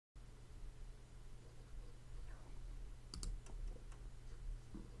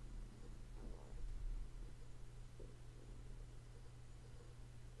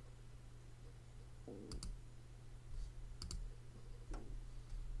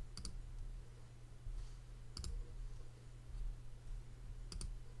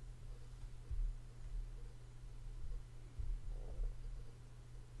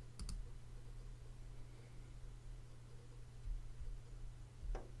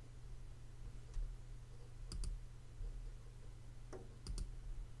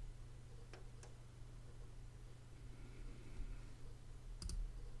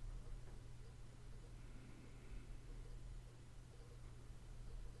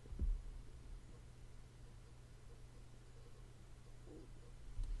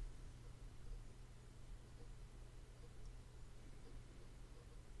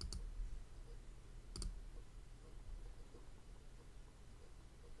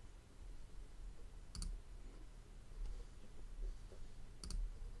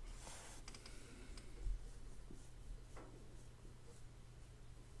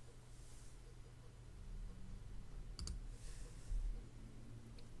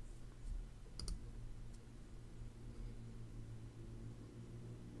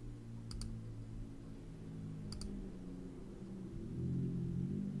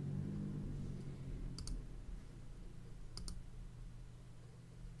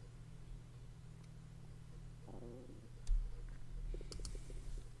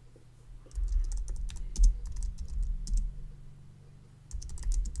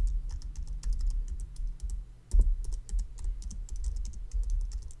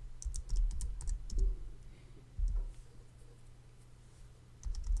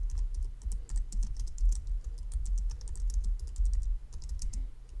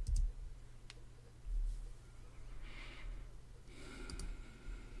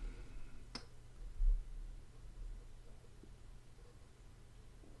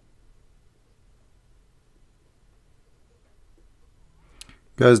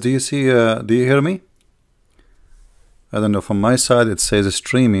Guys, do you see, do you hear me? I don't know, from my side it says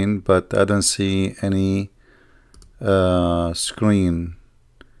streaming, but I don't see any screen.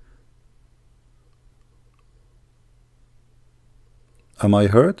 Am I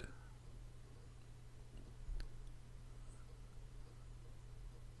heard?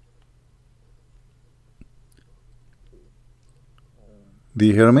 Do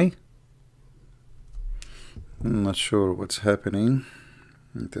you hear me? I'm not sure what's happening.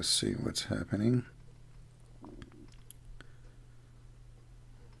 Let's see what's happening.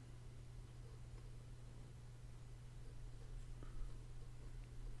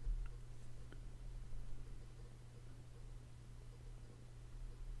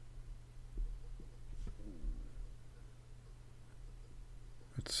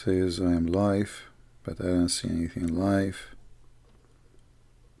 It says I am live, but I don't see anything live,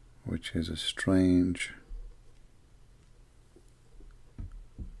 which is strange.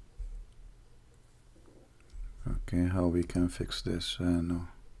 Okay, how we can fix this? No.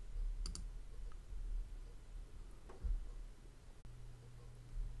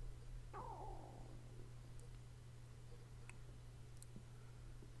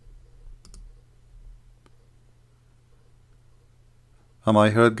 Am I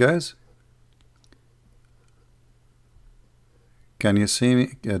heard, guys? Can you see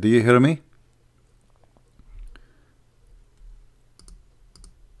me? Do you hear me?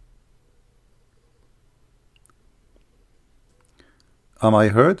 Am I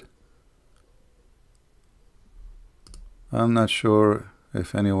heard? I'm not sure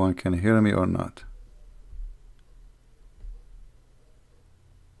if anyone can hear me or not.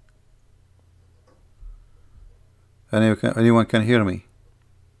 Anyone can hear me?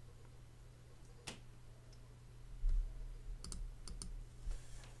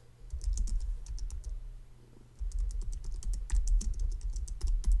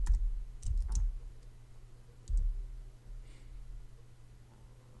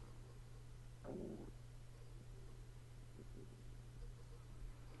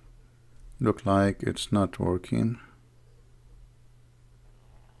 Look like it's not working.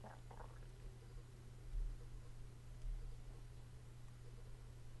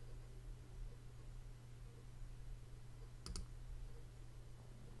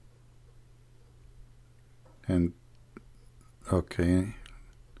 And okay,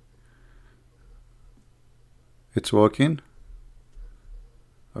 it's working.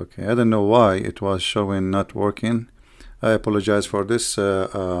 Okay, I don't know why it was showing not working. I apologize for this.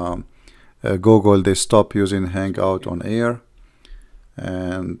 Google, they stopped using Hangout on air,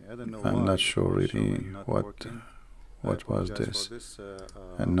 and I'm not sure really what was this.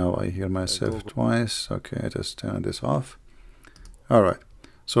 And now I hear myself twice. Okay, I just turn this off. All right,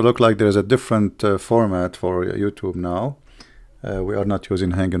 so look like there's a different format for YouTube now. We are not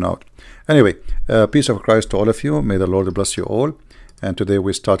using Hangout. Anyway, peace of Christ to all of you. May the Lord bless you all. And today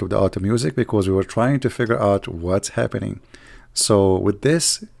we start with the art of music because we were trying to figure out what's happening. So with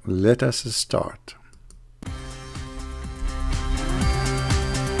this, let us start.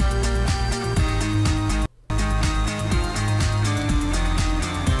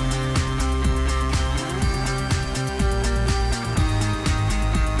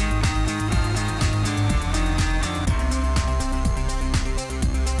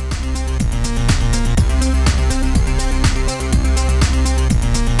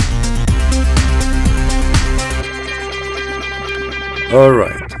 All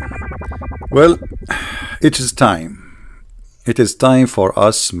right. Well, it is time. It is time for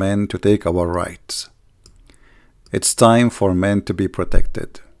us men to take our rights. It's time for men to be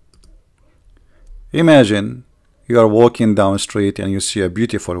protected. Imagine you are walking down the street and you see a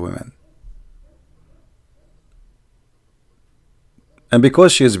beautiful woman. And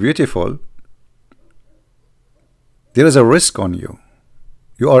because she is beautiful, there is a risk on you.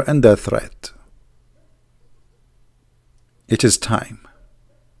 You are under threat. It is time.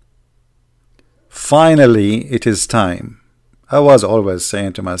 Finally, it is time. I was always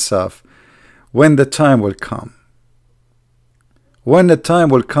saying to myself, when the time will come. When the time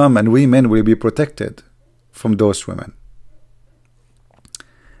will come and we men will be protected from those women.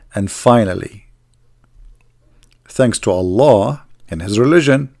 And finally, thanks to Allah and His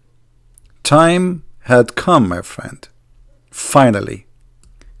religion, time had come, my friend. Finally.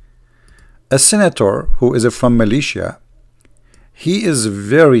 A senator who is from Malaysia, he is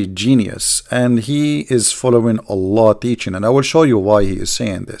very genius and he is following Allah teaching, and I will show you why he is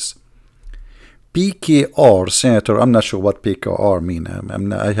saying this. PKR, senator, I'm not sure what PKR mean.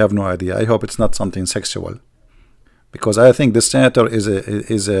 I have no idea. I hope it's not something sexual, because I think the senator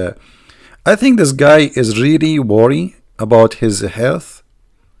I think this guy is really worried about his health,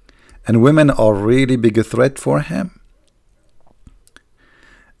 and women are really big threat for him.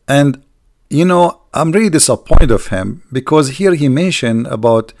 And you know, I'm really disappointed of him, because here he mentioned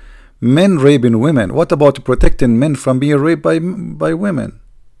about men raping women. What about protecting men from being raped by women?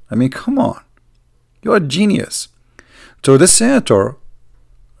 I mean, come on, you're a genius. So this senator,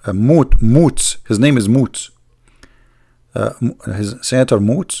 Moots, his name is Moots. His Senator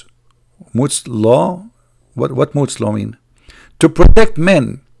Moots law. What Moots law mean? To protect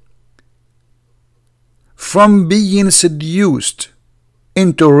men from being seduced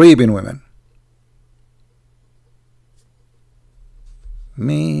into raping women.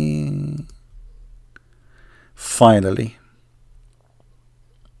 Me. Finally,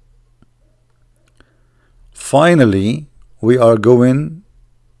 we are going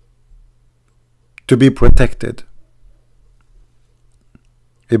to be protected.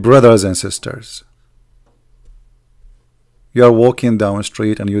 Hey, brothers and sisters, you are walking down the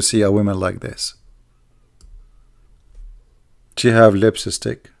street and you see a woman like this. She have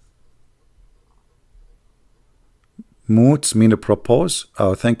lipstick. Moots mean to propose.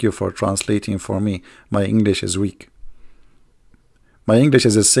 Oh, thank you for translating for me. My English is weak. My English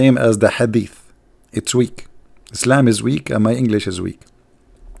is the same as the hadith. It's weak. Islam is weak and my English is weak.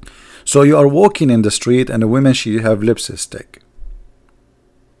 So you are walking in the street and a woman, she have lipstick.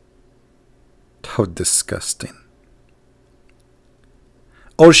 How disgusting.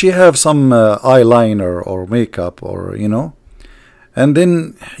 Or she have some eyeliner or makeup, or you know, and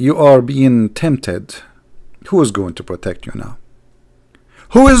then you are being tempted. Who is going to protect you now?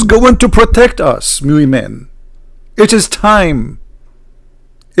 Who is going to protect us, men? It is time.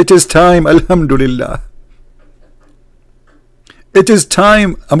 It is time, alhamdulillah. It is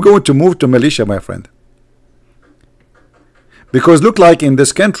time. I'm going to move to Malaysia, my friend. Because look like in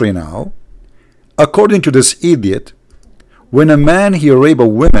this country now, according to this idiot, when a man he rape a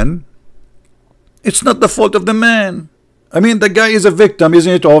woman, it's not the fault of the man. I mean, the guy is a victim,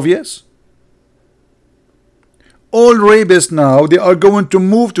 isn't it obvious? All rapists now, they are going to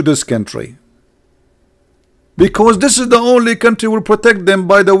move to this country, because this is the only country will protect them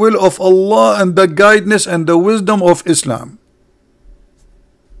by the will of Allah and the guidance and the wisdom of Islam.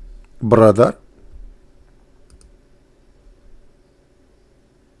 Brother,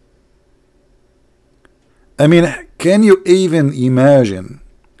 I mean, can you even imagine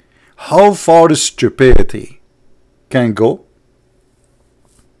how far stupidity can go?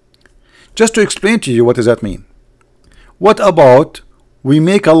 Just to explain to you, what does that mean? What about we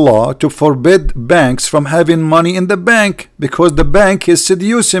make a law to forbid banks from having money in the bank, because the bank is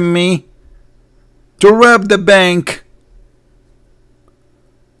seducing me to rob the bank?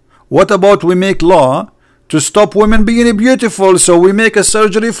 What about we make law to stop women being beautiful, so we make a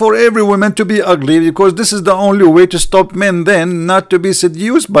surgery for every woman to be ugly, because this is the only way to stop men then not to be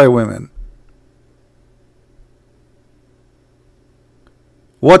seduced by women?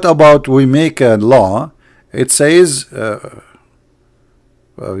 What about we make a law, it says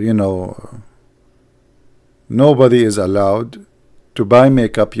you know, nobody is allowed to buy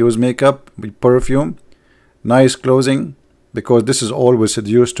makeup, use makeup, perfume, nice clothing, because this is always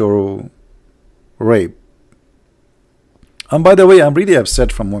seduced to rape. And by the way, I'm really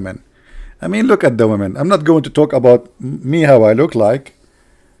upset from women. I mean, look at the women. I'm not going to talk about me, how I look like.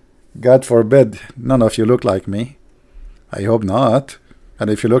 God forbid none of you look like me. I hope not. And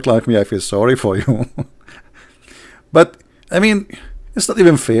if you look like me, I feel sorry for you. But I mean, it's not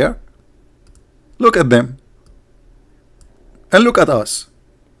even fair. Look at them and look at us,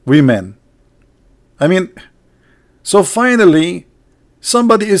 we men. I mean, so finally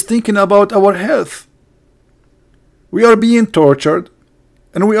somebody is thinking about our health. We are being tortured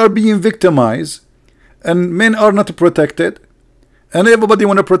and we are being victimized, and men are not protected, and everybody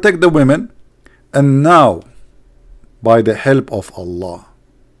want to protect the women. And now, by the help of Allah,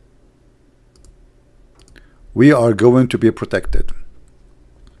 we are going to be protected.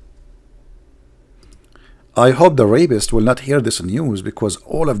 I hope the rapists will not hear this news, because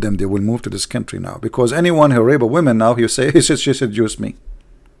all of them, they will move to this country now, because anyone who rape a woman now, he say she seduced me.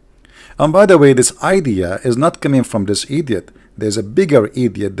 And by the way, this idea is not coming from this idiot. There's a bigger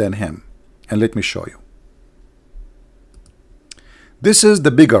idiot than him, and let me show you. This is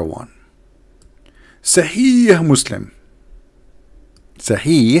the bigger one. Sahih Muslim.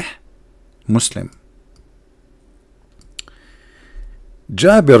 Sahih Muslim.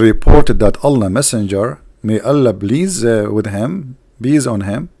 Jabir reported that Allah Messenger, may Allah please with him, peace on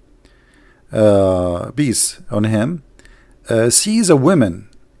him, sees a woman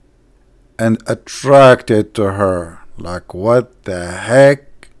and attracted to her. Like, what the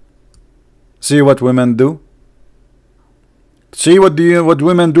heck? See what women do? See what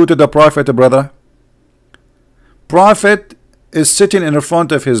women do to the Prophet, brother? Prophet is sitting in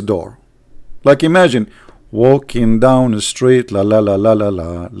front of his door. Like imagine walking down the street, la la la la la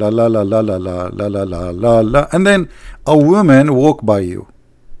la la la la la la la la la la la la, and then a woman walk by you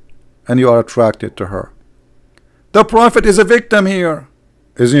and you are attracted to her. The Prophet is a victim here.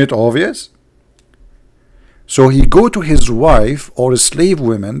 Isn't it obvious? So he go to his wife or slave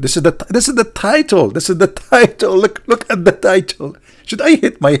women. This is the title. This is the title. Look at the title. Should I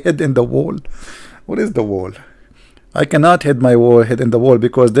hit my head in the wall? What is the wall? I cannot hit my head in the wall,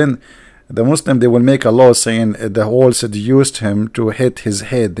 because then the Muslim, they will make a law saying the wall seduced him to hit his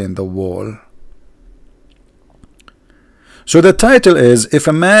head in the wall. So the title is, if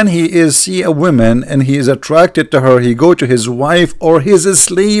a man see a woman and he is attracted to her, he go to his wife or his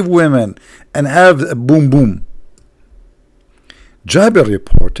slave women and have a boom boom. Jabir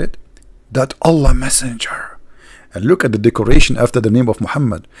reported that Allah Messenger, and look at the decoration after the name of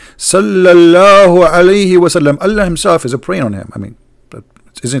Muhammad sallallahu alaihi wasallam, Allah himself is praying on him. I mean,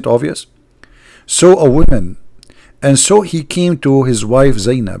 isn't it obvious? So a woman, and so he came to his wife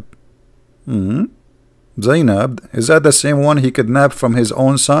Zainab. Zainab, is that the same one he kidnapped from his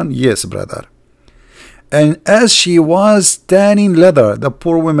own son? Yes, brother. And as she was tanning leather, the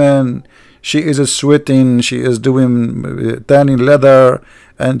poor woman, she is sweating, she is doing tanning leather,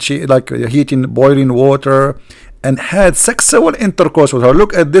 and she like heating boiling water, and had sexual intercourse with her.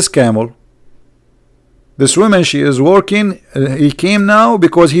 Look at this camel. This woman, she is working. He came now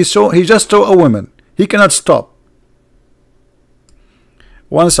because he just saw a woman. He cannot stop.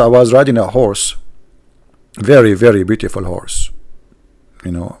 Once I was riding a horse, very, very beautiful horse,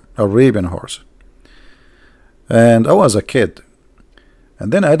 you know, Arabian horse, and I was a kid,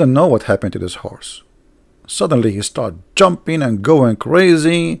 and then I don't know what happened to this horse. Suddenly he started jumping and going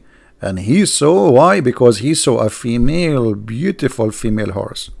crazy, and he saw, why? Because he saw a female, beautiful female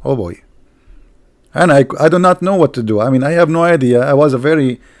horse. Oh boy. And I do not know what to do. I mean, I have no idea.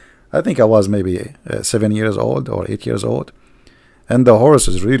 I think I was maybe 7 years old or 8 years old, and the horse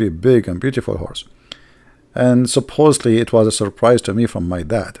is really big and beautiful horse. And supposedly it was a surprise to me from my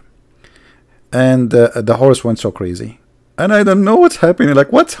dad. And the horse went so crazy. And I don't know what's happening.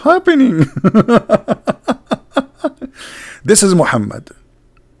 Like, what's happening? This is Muhammad.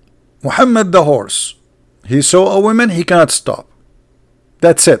 Muhammad the horse. He saw a woman, he cannot stop.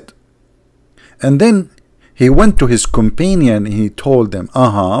 That's it. And then he went to his companion. He told them,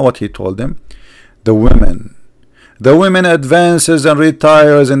 what he told them? The women advances and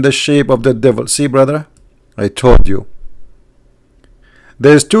retires in the shape of the devil. See, brother? I told you.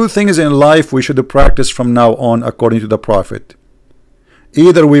 There's two things in life we should practice from now on, according to the Prophet.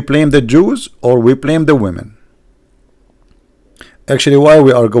 Either we blame the Jews or we blame the women. Actually, while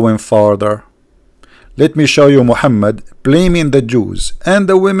we are going farther, let me show you Muhammad blaming the Jews and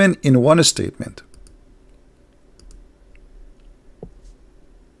the women in one statement.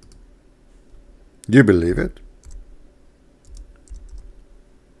 Do you believe it?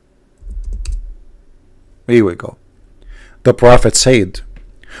 Here we go. The Prophet said,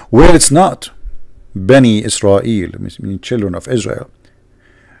 where it's not Bani Israel, meaning children of Israel,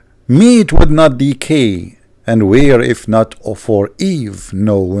 meat would not decay, and where if not for Eve,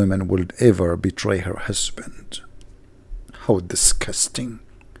 no woman would ever betray her husband. How disgusting.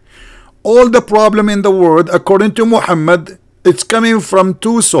 All the problem in the world, according to Muhammad, it's coming from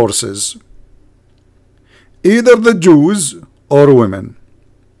two sources. Either the Jews or women.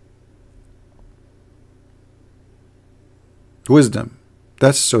 Wisdom.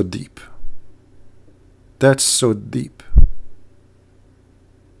 That's so deep. That's so deep.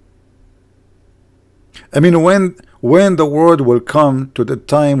 I mean, when the world will come to the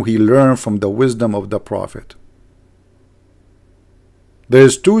time we learn from the wisdom of the Prophet.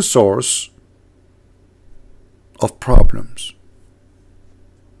 There's two sources of problems.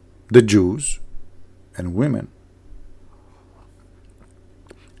 The Jews and women.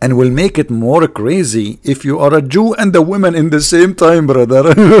 And will make it more crazy if you are a Jew and a woman in the same time,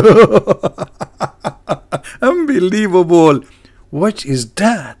 brother. Unbelievable. What is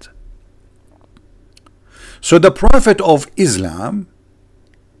that? So the Prophet of Islam,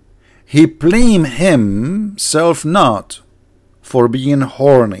 he blamed himself not for being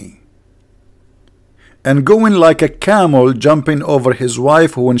horny and going like a camel jumping over his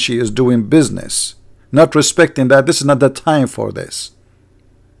wife when she is doing business, not respecting that this is not the time for this.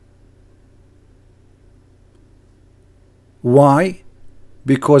 Why?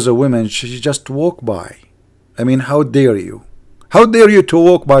 Because a woman, she just walk by. I mean, how dare you? How dare you to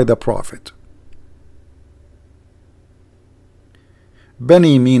walk by the Prophet?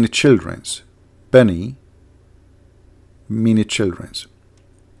 Bani mean children's. Bani many children.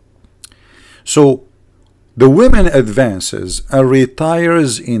 So the woman advances and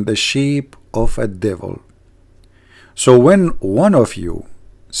retires in the shape of a devil. So when one of you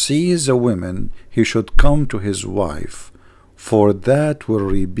sees a woman, he should come to his wife, for that will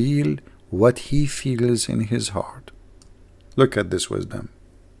reveal what he feels in his heart. Look at this wisdom.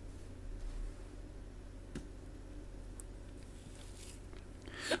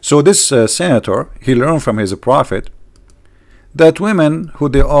 So this senator, he learned from his prophet that women who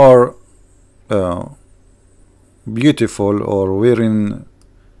they are beautiful or wearing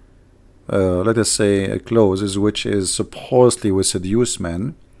let us say clothes which is supposedly will seduce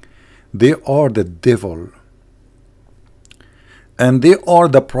men, they are the devil, and they are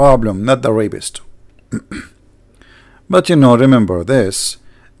the problem, not the rapist. But remember this,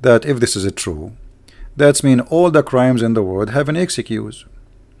 that if this is true, that means all the crimes in the world have an excuse.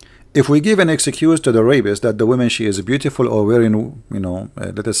 If we give an excuse to the rapist that the woman she is beautiful or wearing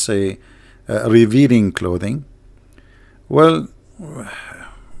let us say revealing clothing, well,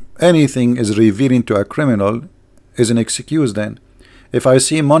 anything is revealing to a criminal is an excuse. Then if I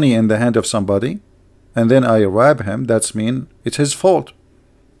see money in the hand of somebody and then I rob him, that's mean it's his fault.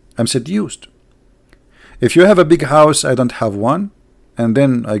 I'm seduced. If you have a big house, I don't have one, and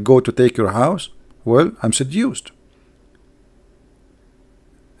then I go to take your house, well, I'm seduced.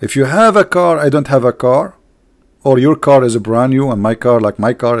 If you have a car, I don't have a car, or your car is a brand new and my car, like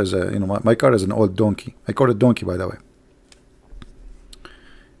my car is a my car is an old donkey. I call it donkey, by the way.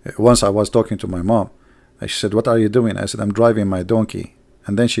 Once I was talking to my mom, she said, "What are you doing?" I said, "I'm driving my donkey."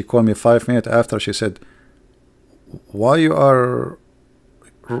 And then she called me 5 minutes after. She said, why you are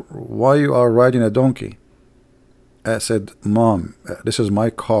riding a donkey?" I said, "Mom, this is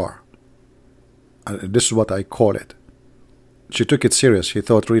my car. This is what I call it." She took it serious. She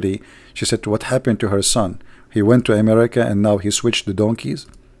thought really. She said, "What happened to her son? He went to America and now he switched the donkeys."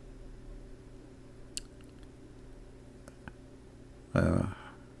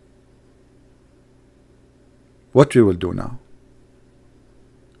 What we will do now?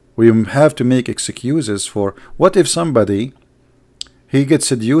 We have to make excuses for what if somebody he gets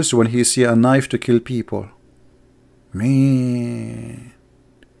seduced when he see a knife to kill people. Man,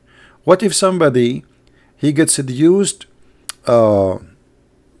 what if somebody he gets seduced by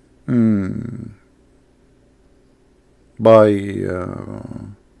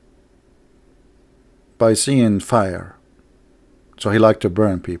seeing fire, so he liked to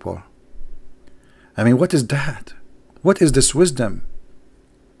burn people? I mean, what is that? What is this wisdom?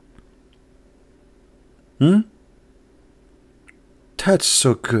 That's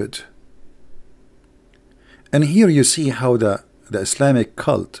so good. And here you see how the Islamic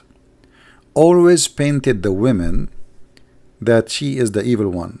cult always painted the women that she is the evil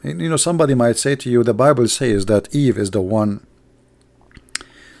one. And, somebody might say to you, the Bible says that Eve is the one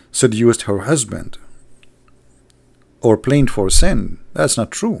seduced her husband or planned for sin. That's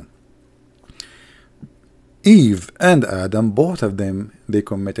not true. Eve and Adam, both of them, they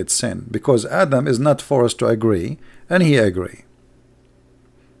committed sin, because Adam is not forced to agree, and he agreed.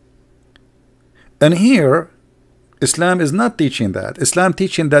 And here, Islam is not teaching that. Islam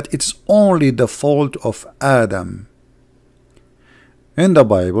teaching that it's only the fault of Adam. In the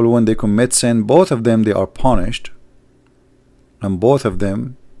Bible, when they commit sin, both of them, they are punished, and both of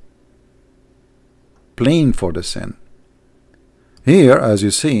them paying for the sin. Here, as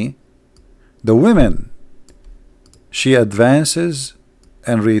you see, the women, she advances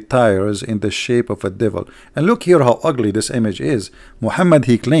and retires in the shape of a devil. And look here how ugly this image is. Muhammad,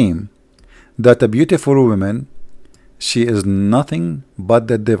 he claimed that a beautiful woman, she is nothing but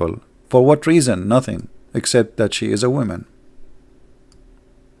the devil. For what reason? Nothing, except that she is a woman.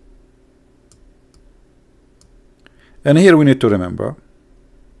 And here we need to remember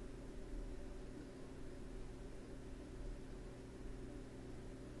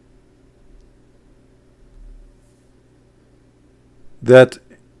that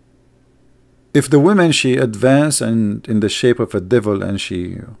if the woman she advance and in the shape of a devil and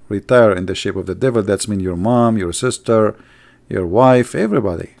she retire in the shape of the devil, that's mean your mom, your sister, your wife,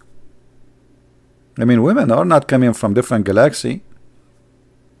 everybody. I mean, women are not coming from different galaxy.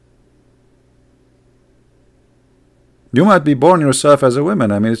 You might be born yourself as a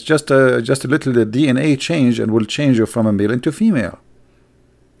woman. I mean, it's just a little DNA change and will change you from a male into female,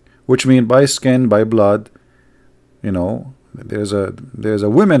 which means by skin, by blood, there's a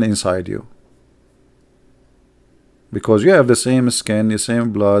woman inside you, because you have the same skin, the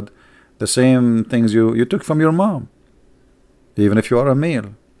same blood, the same things you took from your mom, even if you are a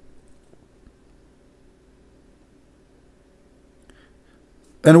male.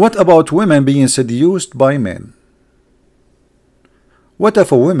 And what about women being seduced by men? What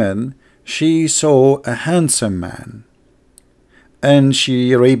if a woman, she saw a handsome man and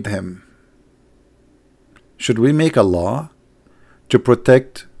she raped him? Should we make a law to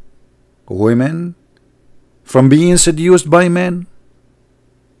protect women from being seduced by men?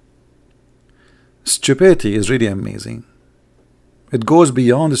 Stupidity is really amazing. It goes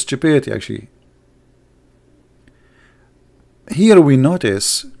beyond stupidity, actually. Here we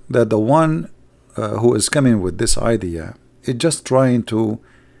notice that the one who is coming with this idea is just trying to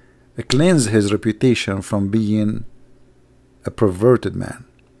cleanse his reputation from being a perverted man.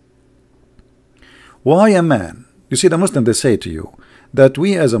 Why a man? You see, the Muslims, they say to you that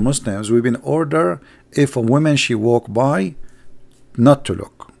we as a Muslims, we've been ordered, if a woman she walk by, not to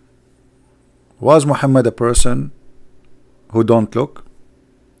look. Was Muhammad a person who don't look?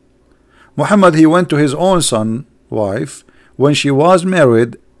 Muhammad, he went to his own son, wife, when she was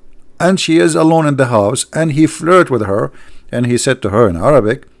married and she is alone in the house, and he flirted with her, and he said to her in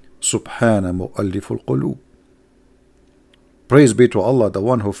Arabic, Subhana mu'alliful qulub. Praise be to Allah, the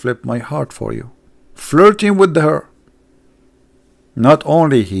one who flipped my heart for you. Flirting with her. Not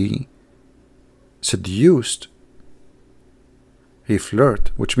only he seduced, he flirt,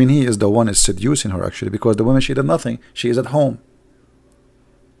 which means he is the one is seducing her, actually, because the woman, she did nothing. She is at home.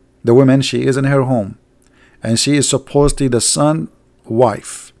 The woman, she is in her home, and she is supposedly the son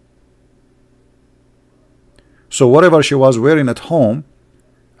wife. So whatever she was wearing at home,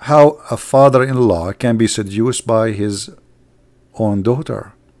 how a father-in-law can be seduced by his own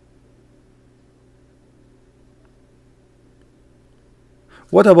daughter?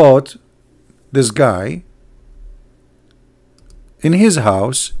 What about this guy? In his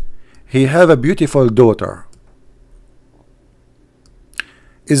house, he have a beautiful daughter.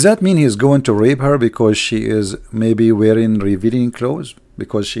 Does that mean he's going to rape her because she is maybe wearing revealing clothes,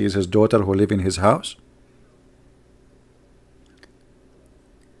 because she is his daughter who live in his house?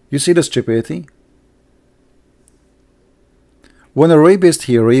 You see the stupidity? When a rapist,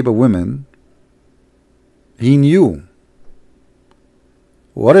 he raped a woman, he knew,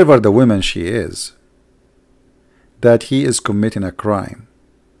 whatever the woman she is, that he is committing a crime.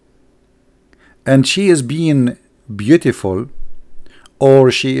 And she is being beautiful,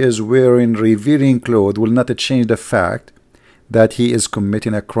 or she is wearing revealing clothes, will not change the fact that he is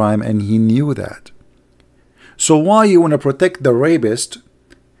committing a crime, and he knew that. So why you want to protect the rapist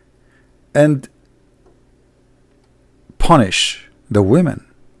and punish the women?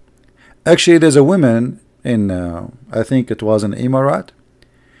 Actually, there's a woman in, I think it was in Emirat.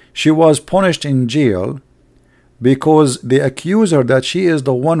 She was punished in jail because they accuse her that she is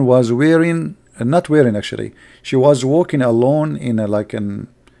the one was wearing, not wearing actually, she was walking alone in a, like an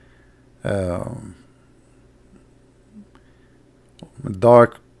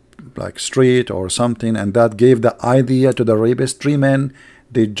dark like street or something, and that gave the idea to the rapist. 3 men,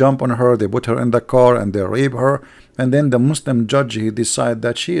 they jump on her, they put her in the car, and they rape her, and then the Muslim judge, he decided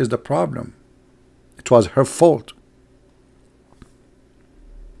that she is the problem. It was her fault.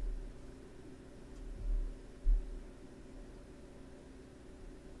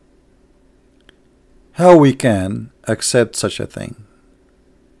 How we can accept such a thing?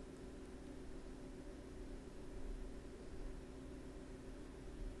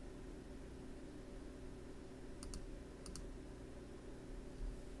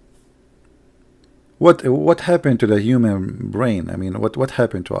 What happened to the human brain? I mean, what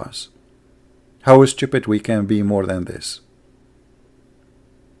happened to us? How stupid we can be more than this?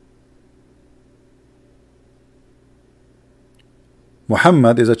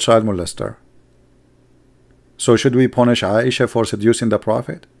 Muhammad is a child molester. So should we punish Aisha for seducing the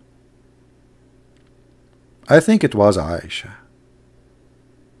Prophet? I think it was Aisha.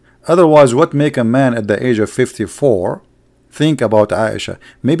 Otherwise, what make a man at the age of 54 think about Aisha?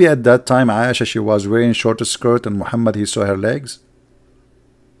 Maybe at that time Aisha, she was wearing short skirt, and Muhammad, he saw her legs.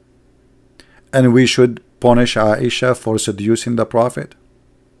 And we should punish Aisha for seducing the Prophet?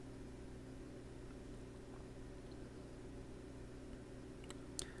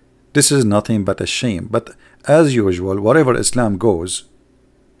 This is nothing but a shame. But as usual, wherever Islam goes,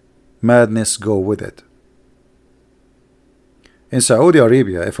 madness go with it. In Saudi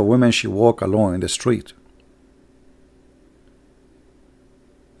Arabia, if a woman she walk alone in the street,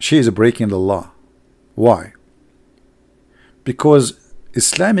 she is breaking the law. Why? Because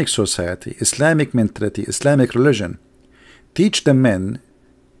Islamic society, Islamic mentality, Islamic religion teach the men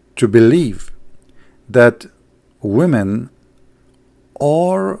to believe that women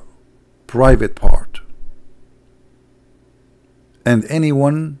are private part, and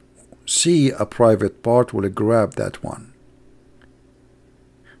anyone see a private part will grab that one.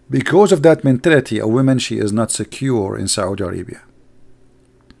 Because of that mentality, a woman, she is not secure in Saudi Arabia.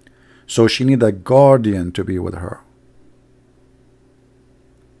 So she need a guardian to be with her.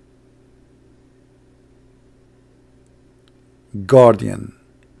 Guardian.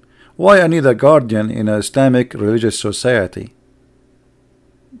 Why I need a guardian in an Islamic religious society?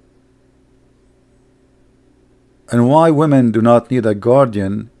 And why women do not need a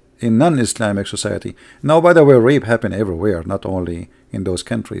guardian in non-Islamic society? Now, by the way, rape happen everywhere, not only in those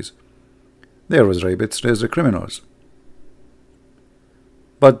countries. There is rape, there's the criminals.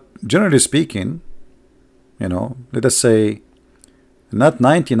 But generally speaking, you know, let us say not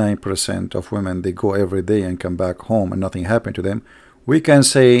 99% of women, they go every day and come back home and nothing happened to them. We can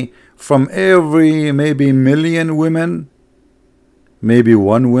say from every maybe million women, maybe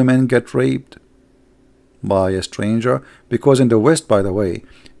one woman get raped by a stranger. Because in the West, by the way,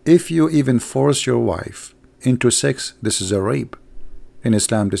 if you even force your wife into sex, this is a rape. In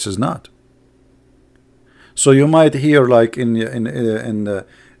Islam, this is not. So you might hear, like in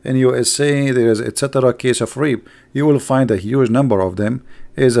USA, there is etc. case of rape. You will find a huge number of them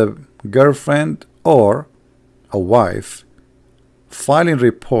is a girlfriend or a wife filing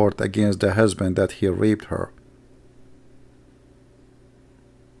report against the husband that he raped her.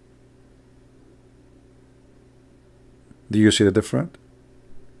 Do you see the difference?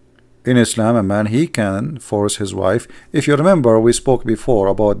 In Islam, a man, he can force his wife. If you remember, we spoke before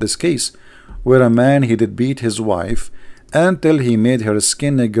about this case where a man, he did beat his wife until he made her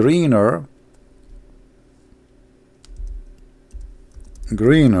skin greener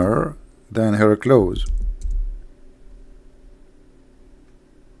than her clothes.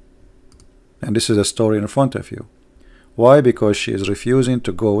 And this is a story in front of you. Why? Because she is refusing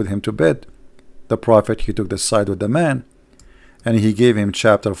to go with him to bed. The Prophet, he took the side with the man, and he gave him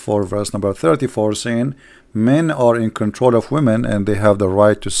chapter 4 verse number 34, saying men are in control of women and they have the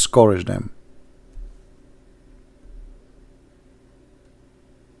right to scourge them.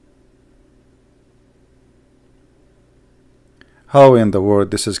 How in the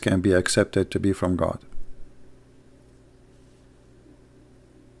world this can be accepted to be from God?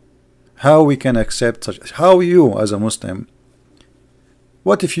 How we can accept such? How you as a Muslim?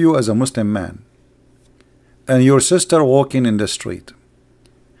 What if you as a Muslim man and your sister walking in the street,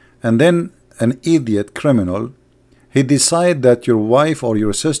 and then an idiot criminal, he decide that your wife or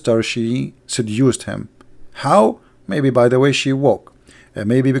your sister, she seduced him? How? Maybe by the way she walk,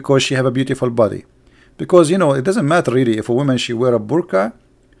 maybe because she have a beautiful body. Because, you know, it doesn't matter really if a woman, she wear a burqa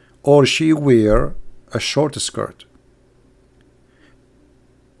or she wear a short skirt.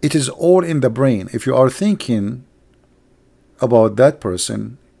 It is all in the brain. If you are thinking about that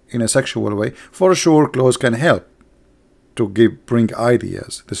person in a sexual way, for sure clothes can help to bring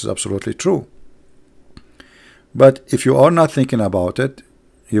ideas. This is absolutely true. But if you are not thinking about it,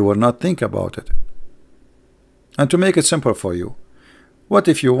 you will not think about it. And to make it simple for you, what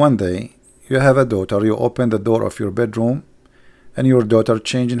if you one day you have a daughter, you open the door of your bedroom and your daughter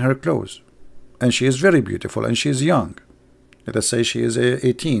changing her clothes, and she is very beautiful and she is young, let us say she is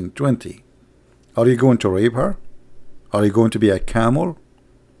 18, 20. Are you going to rape her? Are you going to be a camel?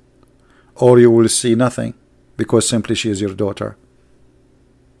 Or you will see nothing because simply she is your daughter?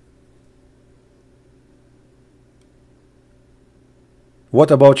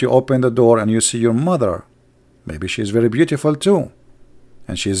 What about you open the door and you see your mother? Maybe she is very beautiful too,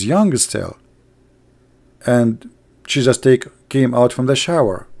 and she is young still, and she just came out from the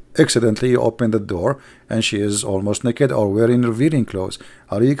shower. Accidentally you open the door and she is almost naked or wearing revealing clothes.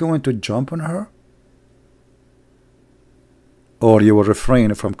 Are you going to jump on her? Or you will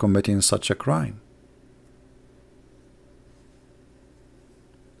refrain from committing such a crime?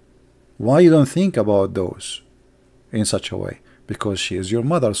 Why you don't think about those in such a way? Because she is your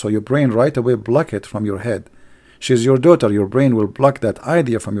mother, so your brain right away block it from your head. She is your daughter, your brain will block that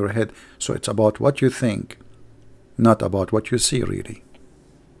idea from your head. So it's about what you think, not about what you see really.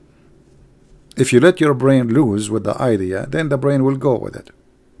 If you let your brain loose with the idea, then the brain will go with it.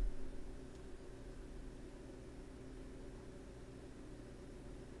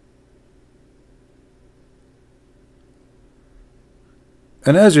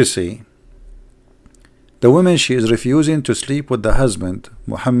 And as you see, the woman, she is refusing to sleep with the husband.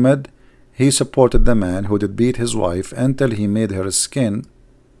 Muhammad, he supported the man who did beat his wife until he made her skin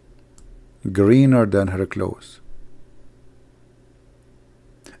greener than her clothes.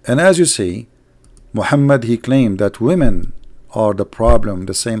 And as you see, Muhammad, he claimed that women are the problem,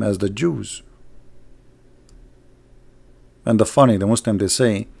 the same as the Jews. And the funny, the Muslim, they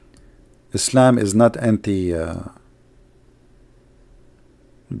say Islam is not anti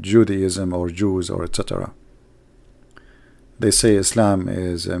Judaism or Jews or etc. They say Islam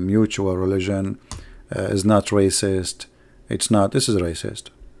is a mutual religion, is not racist. It's not. This is racist.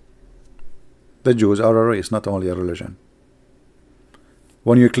 The Jews are a race, not only a religion.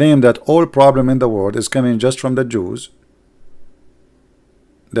 When you claim that all problem in the world is coming just from the Jews,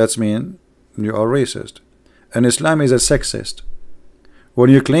 that's mean you are racist. And Islam is a sexist. When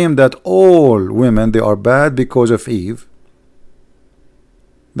you claim that all women, they are bad because of Eve,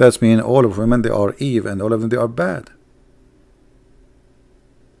 that's mean all of women, they are Eve, and all of them, they are bad.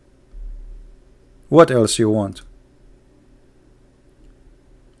 What else you want?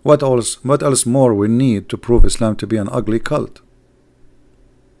 What else more we need to prove Islam to be an ugly cult?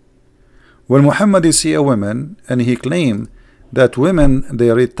 When Muhammad see a woman and he claimed that women, they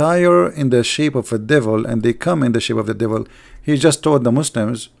retire in the shape of a devil and they come in the shape of the devil, he just told the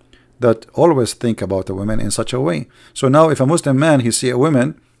Muslims that always think about a woman in such a way. So now if a Muslim man, he see a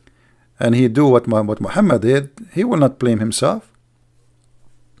woman and he do what Muhammad did, he will not blame himself.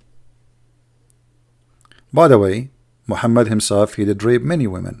 By the way, Muhammad himself, he did rape many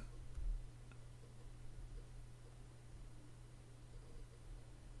women.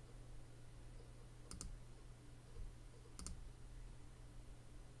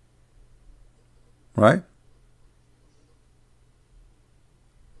 Right?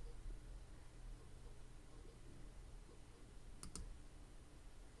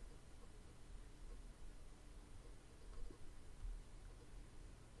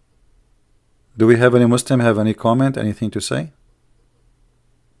 Do we have any Muslim have any comment, anything to say?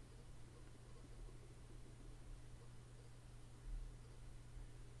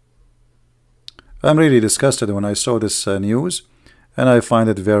 I'm really disgusted when I saw this news, and I find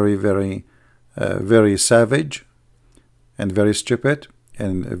it very, very savage and very stupid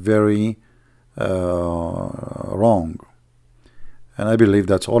and very wrong. And I believe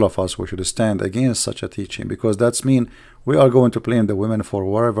that all of us, we should stand against such a teaching, because that's mean we are going to blame the women for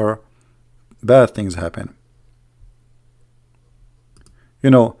wherever bad things happen. You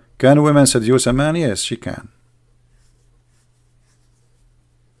know, can women seduce a man? Yes, she can.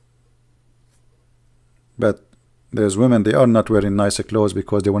 But there's women, they are not wearing nicer clothes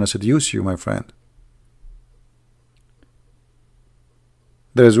because they want to seduce you, my friend.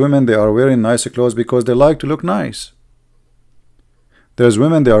 There's women, they are wearing nicer clothes because they like to look nice. There's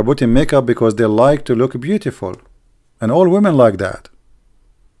women, they are putting makeup because they like to look beautiful. And all women like that.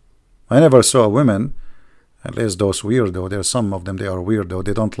 I never saw a woman, at least those weirdo, there's some of them, they are weirdo,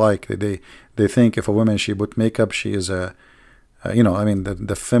 they don't like, they think if a woman, she put makeup, she is a, you know, I mean,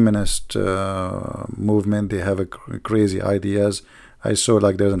 the feminist movement, they have crazy ideas. I saw,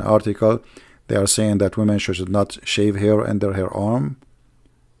 like, there's an article, they are saying that women should not shave hair under her arm,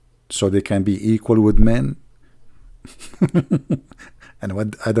 so they can be equal with men. And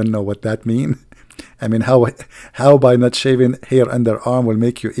what, I don't know what that means. I mean, how by not shaving hair under arm will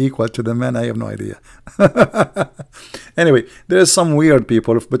make you equal to the men? I have no idea. Anyway, there is some weird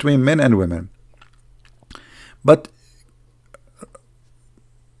people between men and women. But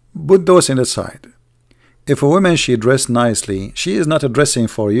put those in the side. If a woman, she dressed nicely, she is not dressing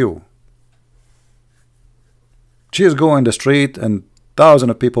for you. She is going the street and thousands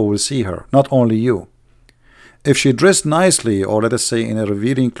of people will see her, not only you. If she dressed nicely, or let us say in a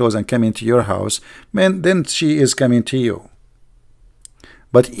revealing clothes, and came into your house, man, then she is coming to you.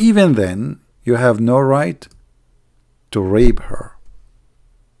 But even then, you have no right to rape her.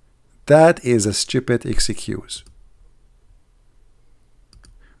 That is a stupid excuse.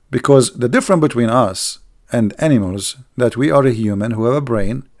 Because the difference between us and animals, that we are a human who have a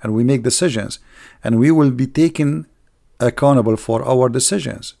brain and we make decisions, and we will be taken accountable for our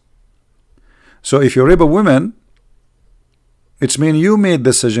decisions. So if you rape a woman, it's mean you made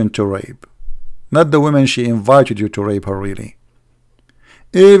decision to rape, not the woman she invited you to rape her really.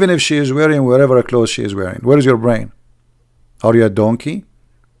 Even if she is wearing whatever clothes she is wearing. Where is your brain? Are you a donkey?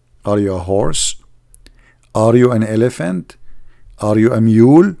 Are you a horse? Are you an elephant? Are you a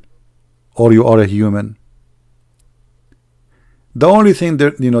mule? Or you are a human? The only thing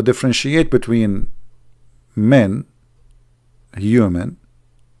that, you know, differentiate between men, human,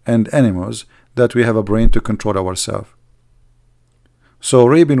 and animals, that we have a brain to control ourselves. So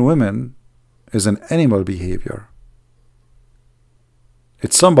raping women is an animal behavior.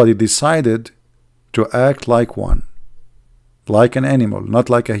 It's somebody decided to act like one, like an animal, not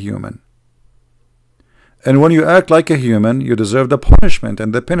like a human. And when you act like a human, you deserve the punishment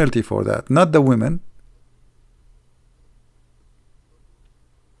and the penalty for that, not the women.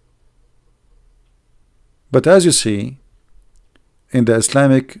 But as you see, in the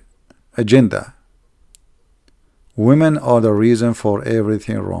Islamic agenda, women are the reason for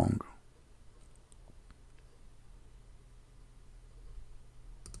everything wrong.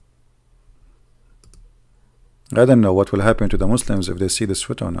 I don't know what will happen to the Muslims if they see this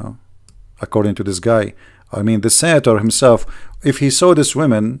photo now. according to this guy. I mean, the senator himself, if he saw this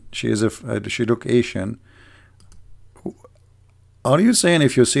woman, she look Asian. Are you saying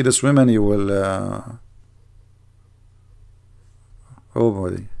if you see this woman, you will? Oh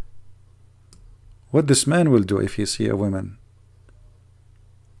boy, what this man will do if he see a woman?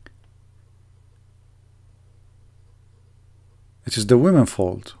 It is the woman's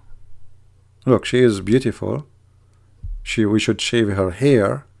fault. Look, she is beautiful. We should shave her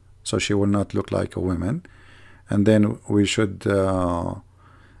hair so she will not look like a woman, and then we should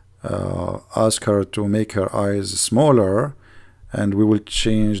ask her to make her eyes smaller, and we will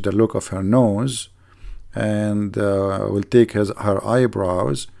change the look of her nose, and we'll take her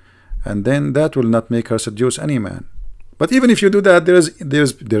eyebrows, and then that will not make her seduce any man. But even if you do that,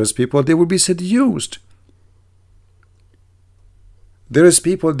 there's people, they will be seduced. There is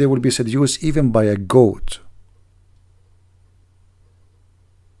people, they will be seduced even by a goat,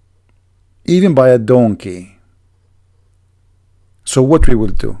 even by a donkey. So what we will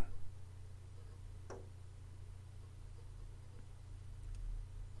do?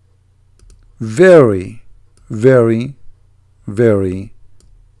 Very, very, very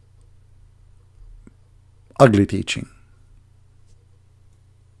ugly teaching.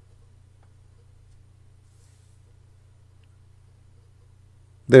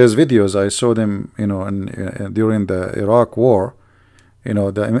 There's videos, I saw them, you know, during the Iraq war. You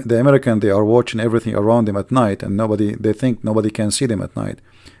know, the American, they are watching everything around them at night, and they think nobody can see them at night.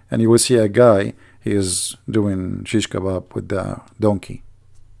 And you will see a guy, he is doing shish kebab with the donkey.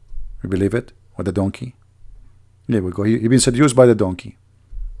 You believe it? With the donkey. There we go. He's been seduced by the donkey.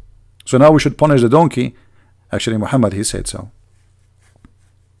 So now we should punish the donkey. Actually, Muhammad, he said so.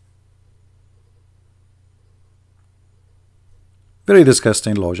 Very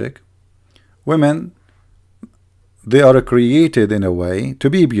disgusting logic. Women, they are created in a way to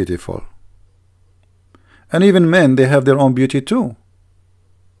be beautiful. And even men, they have their own beauty too.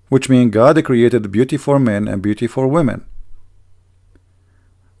 Which means God created beauty for men and beauty for women.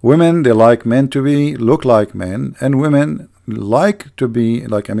 Women, they like men to look like men, and women like to be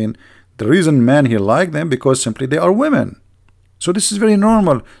like, I mean, the reason men he like them because simply they are women. So this is very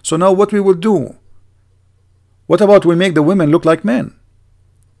normal. So now what we will do? What about we make the women look like men?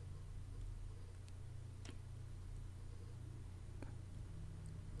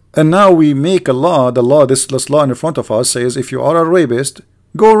 And now we make a law, this law in front of us says if you are a rapist,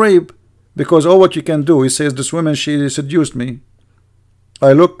 go rape. Because all what you can do, he says this woman, she seduced me.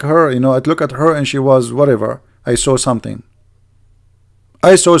 I look her, you know, I look at her and she was whatever. I saw something.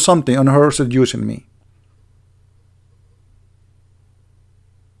 I saw something on her seducing me.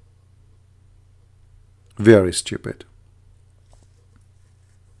 Very stupid.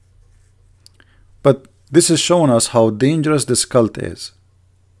 But this is showing us how dangerous this cult is.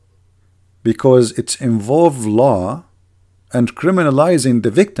 Because it's involved law and criminalizing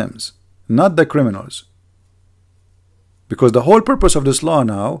the victims, not the criminals. Because the whole purpose of this law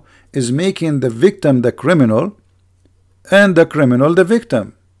now is making the victim the criminal and the criminal the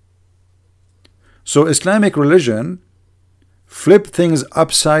victim. So Islamic religion flip things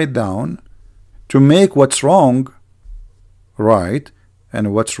upside down to make what's wrong right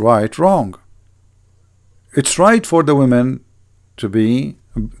and what's right wrong. It's right for the women to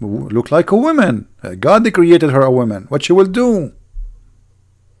look like a woman. God created her a woman. What she will do?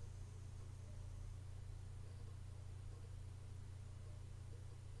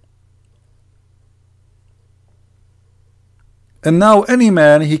 And now any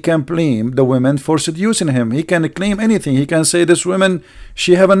man, he can blame the women for seducing him. He can claim anything. He can say this woman,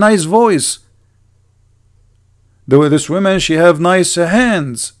 she have a nice voice. This woman, she have nice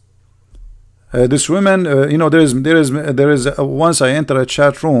hands. This woman, you know, there is once I enter a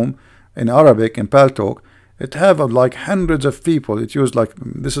chat room in Arabic in Paltalk, it have like hundreds of people. It used like,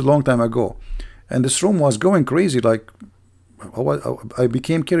 this is a long time ago, and this room was going crazy. Like I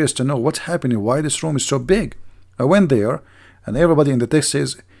became curious to know what's happening, why this room is so big. I went there, and everybody in the text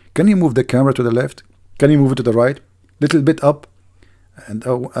says, can you move the camera to the left? Can you move it to the right? Little bit up. And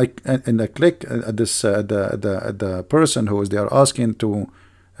I click at this at the person who is there asking to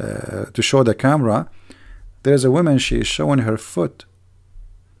show the camera. There's a woman, she is showing her foot.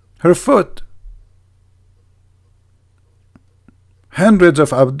 Her foot. Hundreds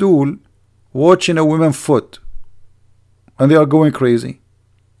of Abdul watching a woman's foot, and they are going crazy.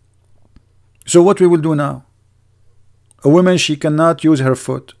 So what we will do now? A woman, she cannot use her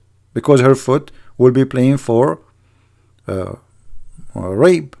foot because her foot will be playing for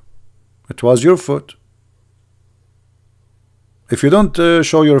rape. It was your foot. If you don't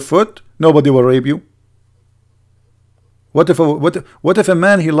show your foot, nobody will rape you. What if a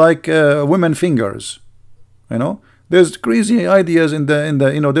man he like women fingers? You know, there's crazy ideas in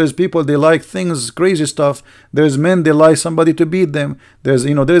the you know, there's people they like things, crazy stuff. There's men they like somebody to beat them. There's,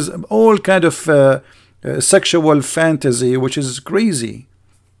 you know, there's all kind of sexual fantasy which is crazy.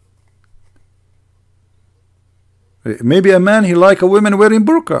 Maybe a man he like a woman wearing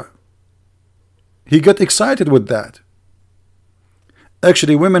burqa. He got excited with that.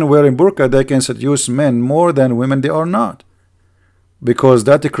 Actually, women wearing burqa, they can seduce men more than women they are not, because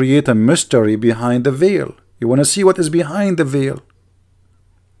that create a mystery behind the veil. You want to see what is behind the veil.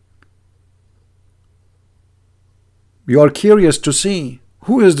 You are curious to see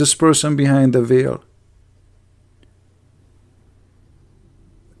who is this person behind the veil.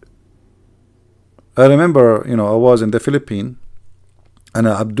 I remember, you know, I was in the Philippines, and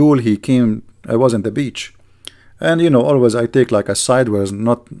Abdul, he came, I was in the beach, and you know, always I take like a side where there's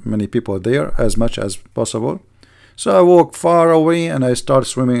not many people there as much as possible. So I walk far away and I start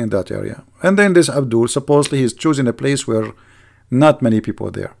swimming in that area. And then this Abdul, supposedly he's choosing a place where not many people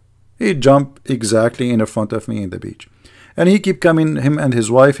there. He jumped exactly in front of me in the beach. And he keep coming, him and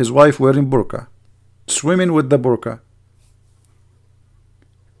his wife wearing burqa, swimming with the burqa.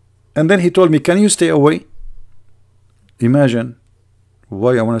 And then he told me, can you stay away? Imagine.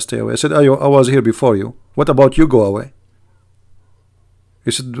 Why I want to stay away? I said, I was here before you. What about you go away?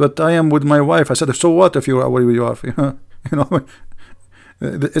 He said, but I am with my wife. I said, so what if you're away with your wife? You know,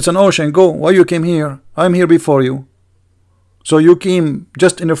 it's an ocean. Go. Why you came here? I'm here before you. So you came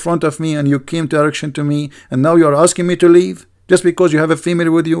just in front of me and you came direction to me, and now you are asking me to leave just because you have a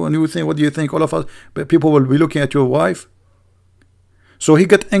female with you, and you think, what do you think? All of us, people will be looking at your wife. So he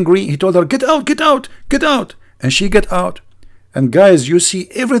got angry. He told her, get out, get out, get out. And she get out. And guys, you see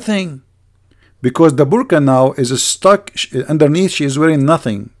everything, because the burqa now is stuck underneath. She is wearing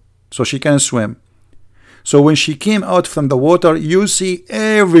nothing, so she can swim. So when she came out from the water, you see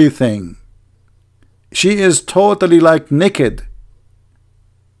everything. She is totally like naked.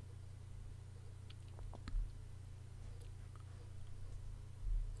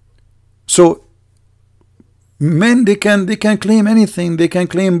 So men, they can claim anything. They can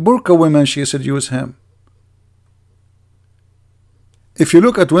claim burqa women she seduced him. If you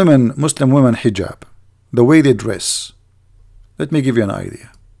look at women, Muslim women hijab, the way they dress, let me give you an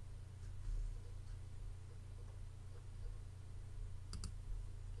idea.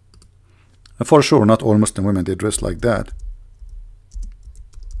 For sure, not all Muslim women they dress like that.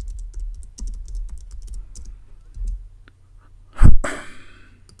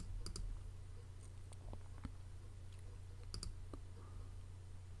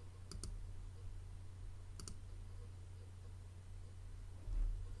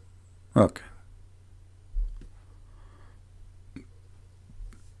 Okay.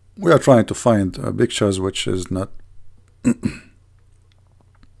 We are trying to find pictures which is not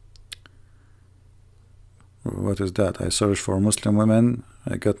what is that? I search for Muslim women,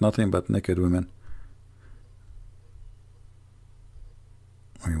 I got nothing but naked women.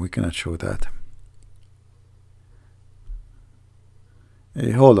 I mean, we cannot show that.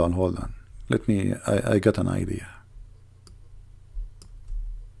 Hey, hold on. Let me, I got an idea.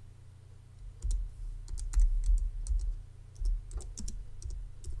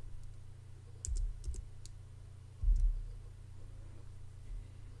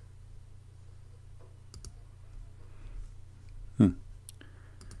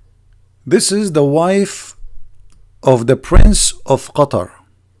 This is the wife of the Prince of Qatar.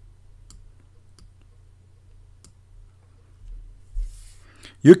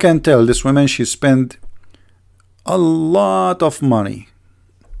 You can tell this woman, she spent a lot of money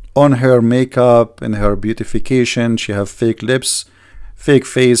on her makeup and her beautification. She have fake lips, fake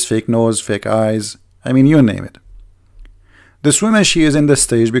face, fake nose, fake eyes. I mean, you name it. This woman, she is in the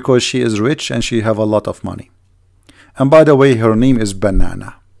stage because she is rich and she have a lot of money. And by the way, her name is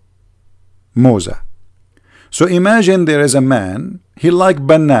Banana. Moza. So imagine there is a man, he like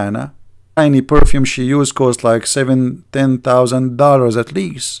banana, tiny perfume she used cost like $7,000-10,000 at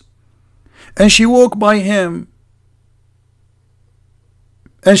least, and she walk by him,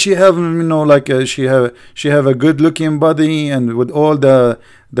 and she have, you know, like she have a good looking body, and with all the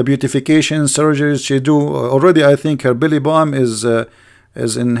beautification surgeries she do already, I think her belly bump is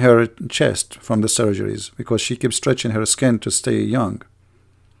in her chest from the surgeries, because she keeps stretching her skin to stay young.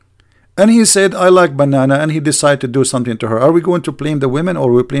 And he said, I like banana, and he decided to do something to her. Are we going to blame the women or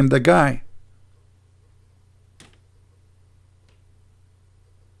we blame the guy?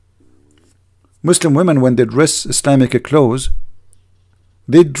 Muslim women, when they dress Islamic clothes,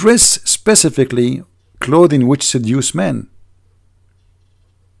 they dress specifically clothing which seduce men.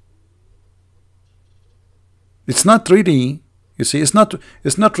 It's not really, you see, it's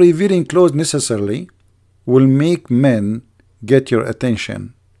not revealing clothes necessarily will make men get your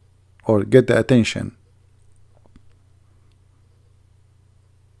attention or get the attention.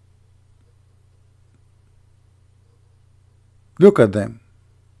 Look at them.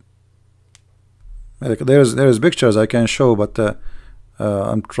 Like there's pictures I can show, but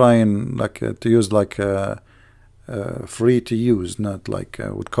I'm trying like to use like free to use, not like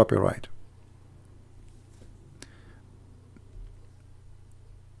with copyright.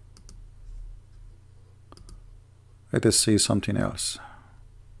 Let us see something else.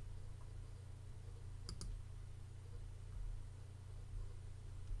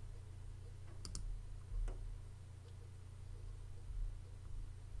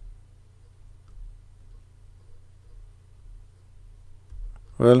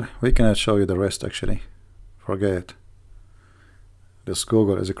 Well, we cannot show you the rest actually. Forget it. This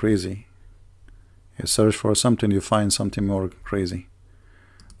Google is crazy. You search for something, you find something more crazy.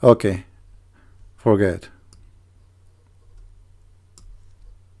 Okay, forget.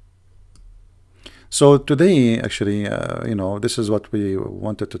 So today, actually, you know, this is what we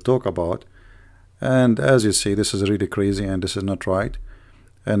wanted to talk about. And as you see, this is really crazy and this is not right.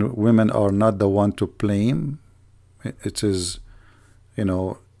 And women are not the one to blame. It is, you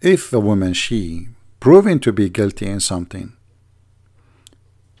know, if the woman, she proven to be guilty in something,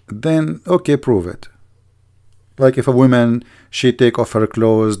 then okay, prove it. Like if a woman, she take off her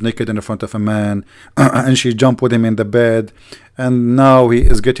clothes naked in front of a man and she jump with him in the bed, and now he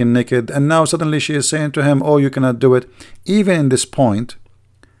is getting naked, and now suddenly she is saying to him, oh, you cannot do it. Even in this point,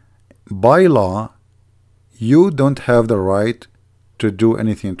 by law, you don't have the right to do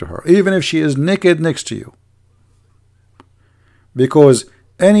anything to her, even if she is naked next to you, because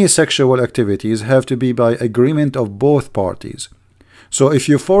any sexual activities have to be by agreement of both parties. So if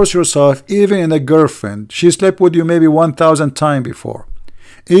you force yourself, even in a girlfriend, she slept with you maybe 1,000 times before,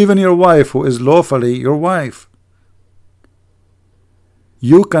 even your wife who is lawfully your wife,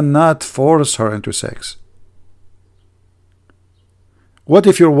 you cannot force her into sex. What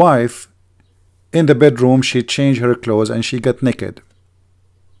if your wife in the bedroom, she changed her clothes and she got naked?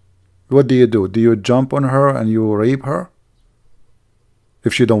 What do? Do you jump on her and you rape her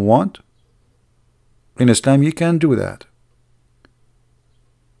if she don't want? In Islam you can't do that.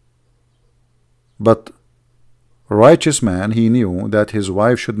 But righteous man, he knew that his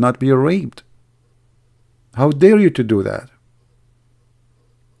wife should not be raped. How dare you to do that?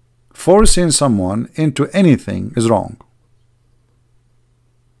 Forcing someone into anything is wrong.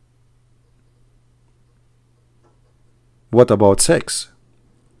 What about sex?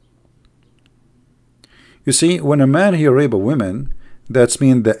 You see, when a man he rape a woman, that's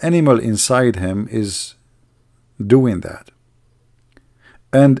mean the animal inside him is doing that.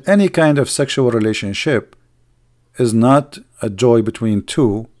 And any kind of sexual relationship is not a joy between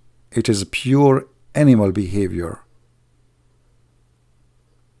two, it is pure animal behavior.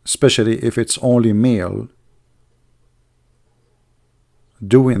 Especially if it's only male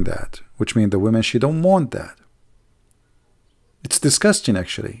doing that, which means the women, she don't want that. It's disgusting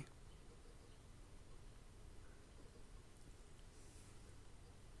actually.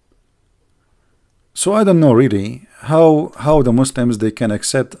 So I don't know really how the Muslims, they can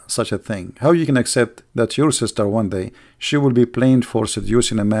accept such a thing. How you can accept that your sister one day, she will be blamed for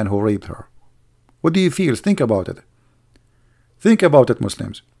seducing a man who raped her. What do you feel? Think about it. Think about it,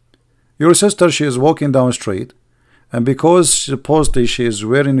 Muslims. Your sister, she is walking down the street, and because supposedly she is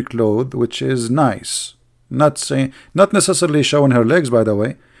wearing clothes which is nice, not necessarily showing her legs, by the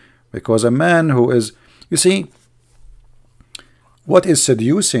way, because a man who is, you see, what is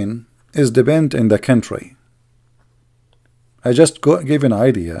seducing is depend in the country. I just give an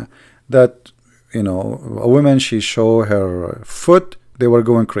idea that, you know, a woman, she show her foot, they were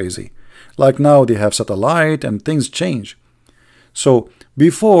going crazy. Like now they have satellite and things change. So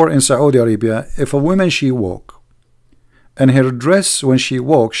before in Saudi Arabia, if a woman she walk and her dress when she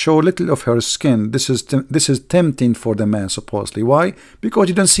walk show little of her skin, this is tempting for the man supposedly. Why? Because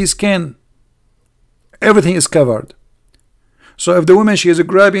you don't see skin. Everything is covered. So if the woman, she is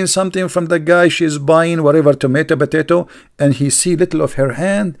grabbing something from the guy, she is buying whatever, tomato, potato, and he see little of her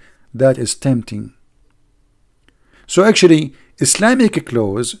hand, that is tempting. So actually Islamic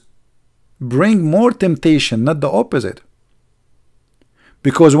clothes bring more temptation, not the opposite.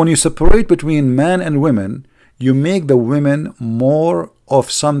 Because when you separate between man and women, you make the women more of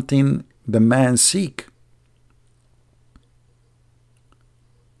something the man seek.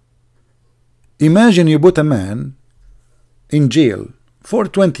 Imagine you put a man in jail for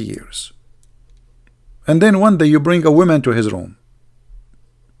 20 years, and then one day you bring a woman to his room.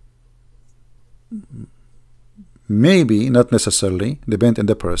 maybe, not necessarily, depend on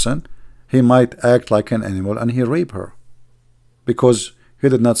the person, he might act like an animal and he rape her, because he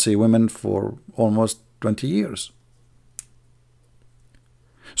did not see women for almost 20 years.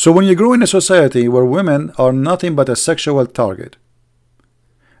 So when you grow in a society where women are nothing but a sexual target,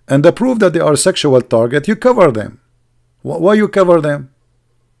 and the proof that they are a sexual target, you cover them. Why you cover them?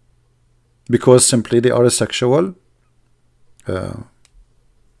 Because simply they are a sexual. The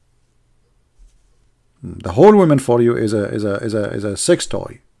whole woman for you is a sex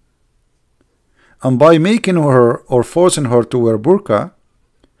toy. And by making her or forcing her to wear burqa,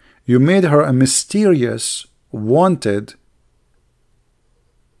 you made her a mysterious, wanted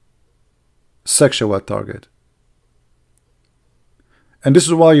sexual target. And this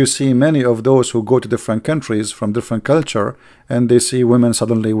is why you see many of those who go to different countries from different culture, and they see women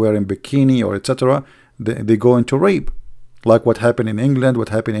suddenly wearing bikini or etc. They go into rape, like what happened in England, what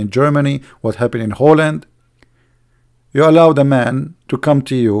happened in Germany, what happened in Holland. You allow the man to come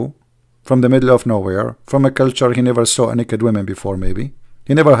to you from the middle of nowhere, from a culture he never saw a naked woman before. Maybe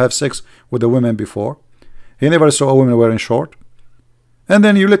he never had sex with a woman before, he never saw a woman wearing short, and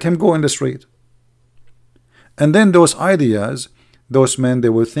then you let him go in the street. And then those ideas, those men, they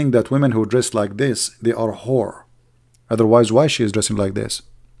will think that women who dress like this, they are whore. Otherwise, why she is dressing like this?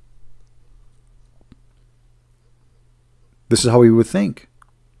 This is how he would think.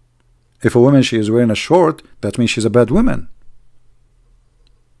 If a woman, she is wearing a short, that means she's a bad woman.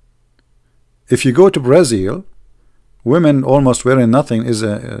 If you go to Brazil, women almost wearing nothing is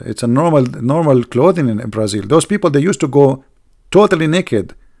it's a normal clothing in Brazil. Those people, they used to go totally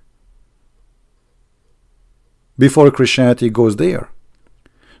naked before Christianity goes there.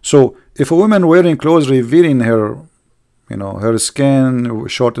 So if a woman wearing clothes revealing her, her skin,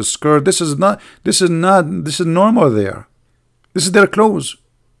 short skirt, this is normal there. This is their clothes.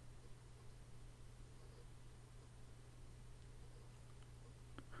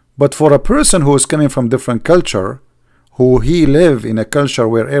 But for a person who is coming from different culture, who he live in a culture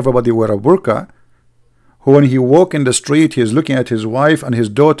where everybody wear a burqa, who when he walk in the street, he is looking at his wife and his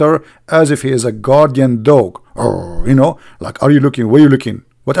daughter as if he is a guardian dog. Oh, like, are you looking? Where are you looking?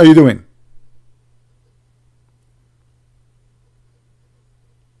 What are you doing?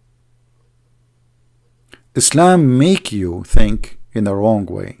 Islam make you think in the wrong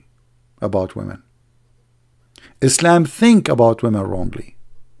way about women. Islam think about women wrongly.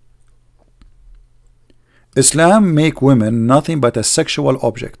 Islam make women nothing but a sexual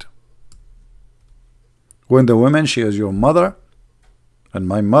object. When the woman, she is your mother and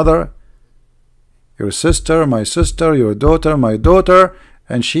my mother, your sister, my sister, your daughter, my daughter,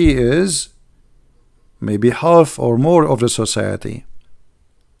 and she is maybe half or more of the society.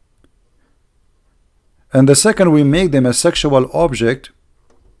 And the second we make them a sexual object,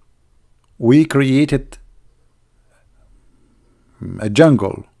 we created a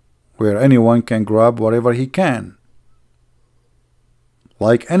jungle where anyone can grab whatever he can,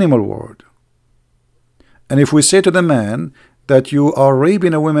 like animal world. And if we say to the man that you are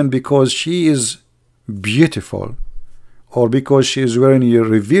raping a woman because she is beautiful or because she is wearing your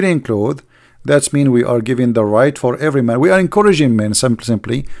revealing clothes, that means we are giving the right for every man. We are encouraging men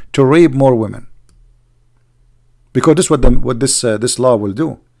simply to rape more women, because this is what this law will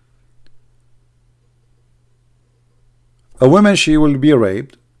do. A woman, she will be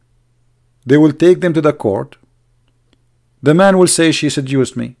raped. They will take them to the court. The man will say she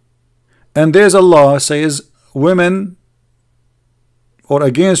seduced me. And there's a law says women or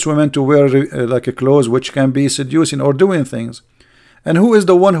against women to wear like a clothes which can be seducing or doing things. And who is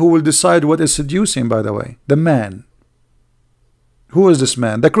the one who will decide what is seducing, by the way? The man. Who is this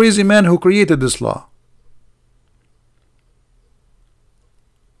man? The crazy man who created this law,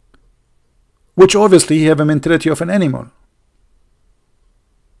 which obviously he have a mentality of an animal.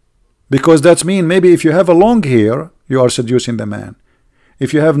 Because that's mean maybe if you have a long hair, you are seducing the man.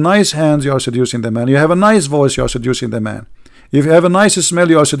 If you have nice hands, you are seducing the man. You have a nice voice, you are seducing the man. If you have a nice smell,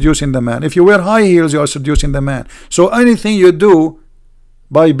 you are seducing the man. If you wear high heels, you are seducing the man. So anything you do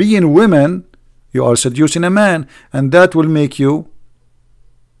by being women, you are seducing a man, and that will make you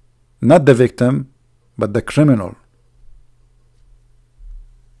not the victim, but the criminal.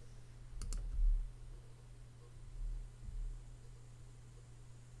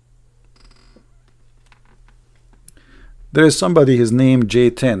 There is somebody, his name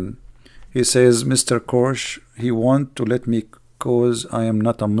J10. He says, Mr. Korsh, he want to let me cause I am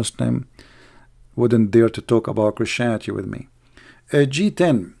not a Muslim, wouldn't dare to talk about Christianity with me.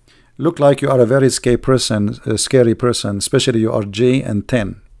 G10, look like you are a very scary person, especially you are J and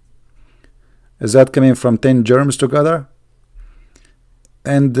 10. Is that coming from 10 germs together?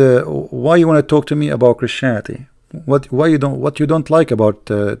 And why you want to talk to me about Christianity? What you don't like about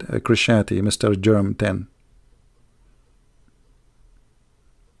Christianity, Mr. Germ 10?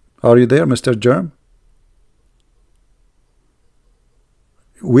 Are you there, Mr. Germ?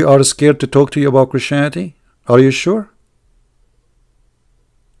 We are scared to talk to you about Christianity. Are you sure?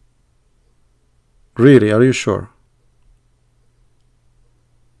 Really, are you sure?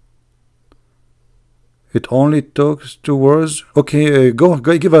 It only talks 2 words. Okay, go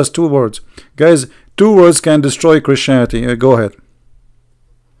give us 2 words, guys. 2 words can destroy Christianity. Go ahead.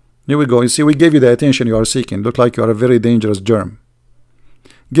 Here we go. You see, we gave you the attention you are seeking. Look like you are a very dangerous germ.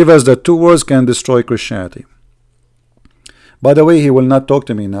 Give us the 2 words can destroy Christianity. By the way, he will not talk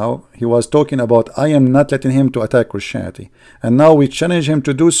to me now. He was talking about I am not letting him to attack Christianity, and now we challenge him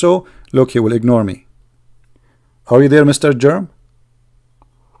to do so. Look, he will ignore me. Are you there, Mr. Germ?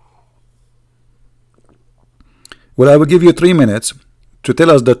 Well, I will give you 3 minutes to tell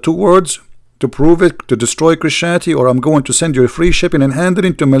us the 2 words to prove it, to destroy Christianity, or I'm going to send you a free shipping and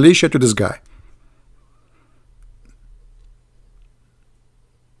handling to Malaysia to this guy.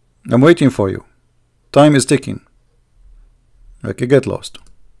 I'm waiting for you. Time is ticking. Okay, get lost.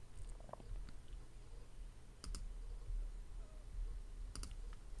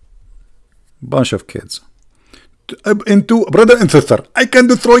 Bunch of kids. Into brother and sister, I can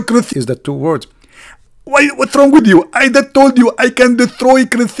destroy Christianity. Is that 2 words? What's wrong with you? I that told you I can destroy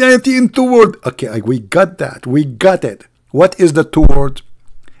Christianity in 2 words. Okay, we got that. We got it. What is the 2 words?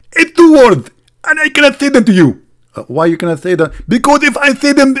 It's 2 words, and I cannot say them to you. Why you cannot say that? Because if I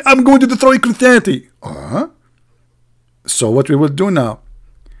say them, I'm going to destroy Christianity. So what we will do now?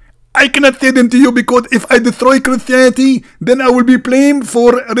 I cannot say them to you because if I destroy Christianity, then I will be blamed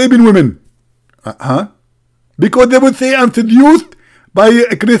for raping women. Because they will say I'm seduced by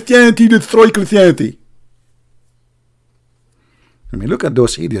Christianity, destroy Christianity. I mean, look at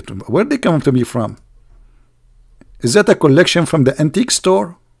those idiots. Where they come to me from? Is that a collection from the antique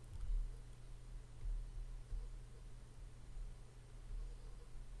store?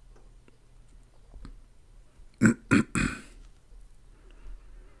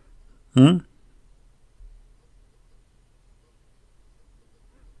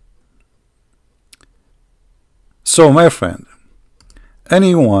 So, my friend,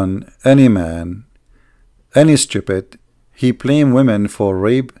 anyone, any man, any stupid, he blame women for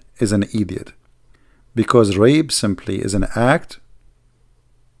rape is an idiot. Because rape simply is an act,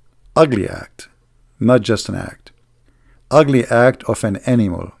 ugly act, not just an act, ugly act of an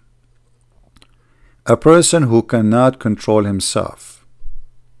animal. A person who cannot control himself.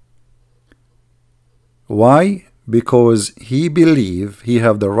 Why? Because he believe he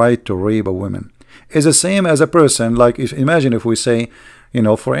have the right to rape a woman. It's the same as a person, like imagine if we say, you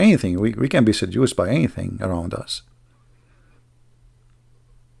know, for anything, we can be seduced by anything around us.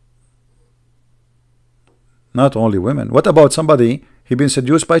 Not only women. What about somebody, he been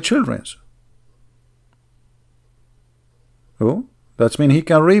seduced by children? Oh, that means he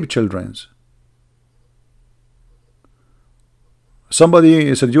can rape children. Somebody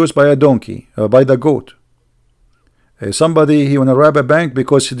is seduced by a donkey, by the goat. Somebody, he want to rob a bank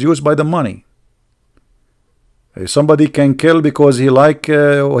because seduced by the money. Somebody can kill because he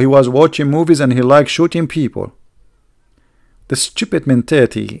was watching movies and he liked shooting people. The stupid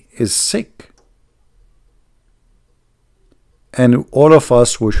mentality is sick. And all of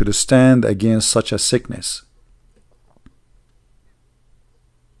us, we should stand against such a sickness.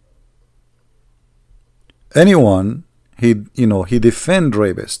 Anyone, he defend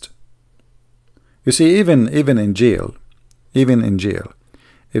rapist. You see, even in jail,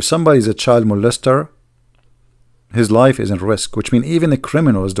 if somebody is a child molester, his life is in risk, which means even the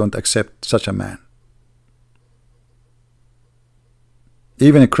criminals don't accept such a man.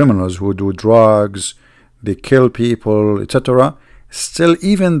 Even the criminals who do drugs, they kill people, etc. Still,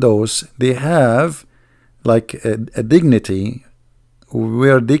 even those, they have like a dignity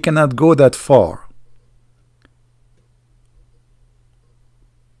where they cannot go that far.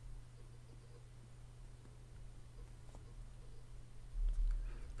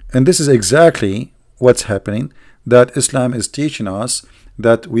 And this is exactly what's happening, that Islam is teaching us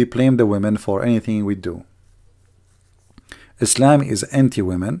that we blame the women for anything we do. Islam is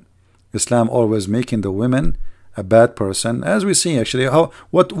anti-women. Islam always making the women a bad person, as we see actually.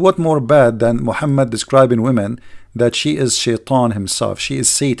 What more bad than Muhammad describing women that she is shaitan himself, she is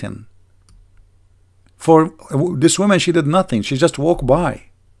Satan. For this woman, she did nothing, she just walked by,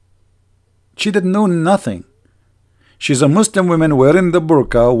 she did know nothing. She's a Muslim woman wearing the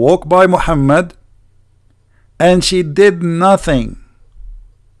burqa, walked by Muhammad, and she did nothing.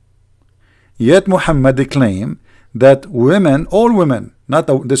 Yet Muhammad claimed that women, all women, not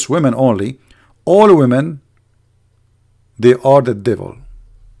this women only, all women They are the devil.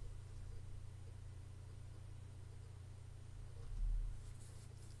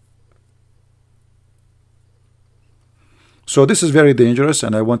 So this is very dangerous,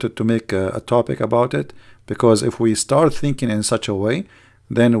 and I wanted to make a topic about it, because if we start thinking in such a way,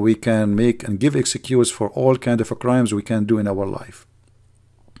 then we can make and give excuse for all kind of crimes we can do in our life.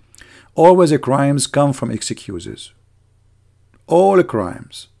 Always the crimes come from excuses. All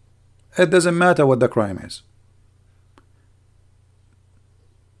crimes. It doesn't matter what the crime is.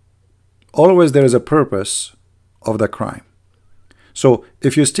 Always there is a purpose of the crime. So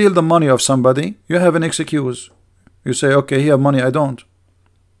if you steal the money of somebody, you have an excuse. You say, okay, he have money, I don't.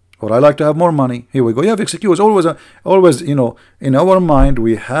 Or I like to have more money. Here we go. You have excuse. Always, you know, in our mind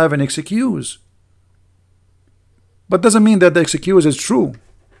we have an excuse. But doesn't mean that the excuse is true.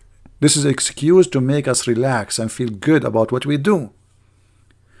 This is an excuse to make us relax and feel good about what we do.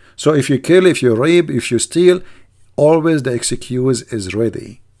 So if you kill, if you rape, if you steal, always the excuse is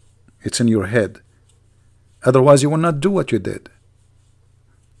ready. It's in your head. Otherwise you will not do what you did.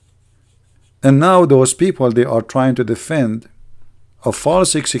 And now those people, they are trying to defend a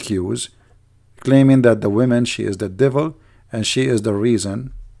false excuse, claiming that the woman, she is the devil, and she is the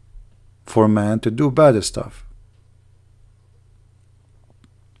reason for man to do bad stuff.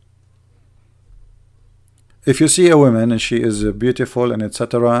 If you see a woman and she is beautiful and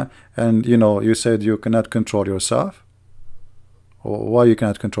etc., and you know, you said you cannot control yourself, or why you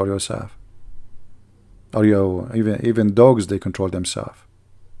cannot control yourself? Or you even dogs, they control themselves.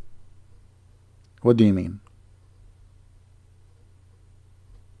 What do you mean?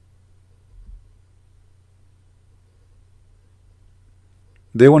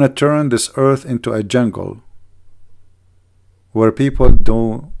 They want to turn this earth into a jungle where people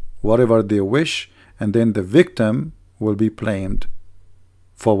do whatever they wish, and then the victim will be blamed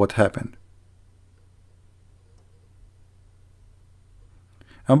for what happened.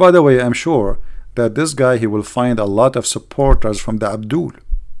 And by the way, I'm sure that this guy, he will find a lot of supporters from the Abdul.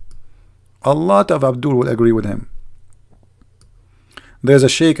 A lot of Abdul will agree with him. There's a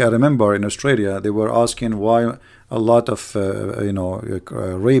sheikh, I remember, in Australia, they were asking why a lot of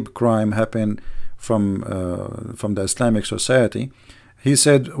rape crime happened from the Islamic society. He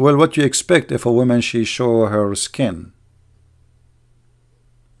said, well, what do you expect if a woman, she show her skin?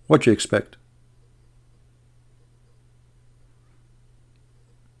 What do you expect?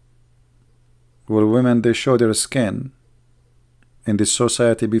 Well, women, they show their skin in this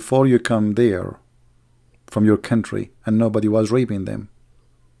society before you come there from your country, and nobody was raping them.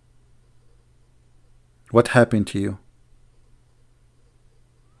 What happened to you?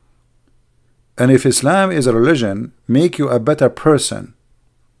 And if Islam is a religion, make you a better person,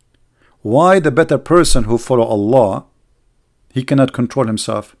 why the better person who follow Allah, he cannot control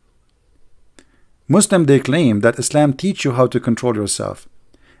himself? Muslim, they claim that Islam teach you how to control yourself,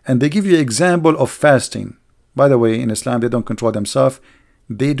 and they give you example of fasting. By the way, in Islam, they don't control themselves.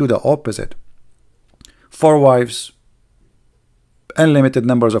 They do the opposite. 4 wives, unlimited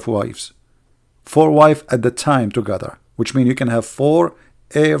numbers of wives. 4 wives at the time together, which means you can have 4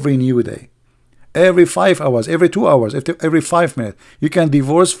 every new day. Every 5 hours, every 2 hours, every 5 minutes. You can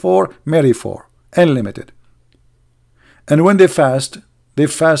divorce 4, marry 4. Unlimited. And when they fast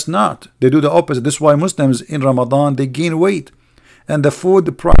not. They do the opposite. This is why Muslims in Ramadan, they gain weight. And the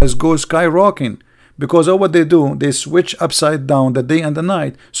food price goes skyrocketing. Because of what they do, they switch upside down the day and the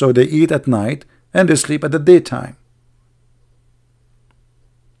night. So they eat at night and they sleep at the daytime.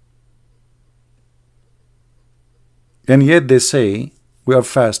 And yet they say we are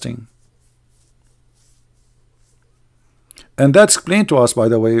fasting. And that explained to us, by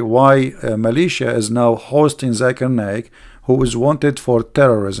the way, why Malaysia is now hosting Zakir Naik, who is wanted for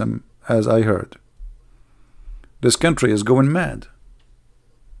terrorism, as I heard. This country is going mad.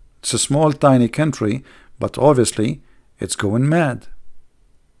 It's a small, tiny country, but obviously it's going mad.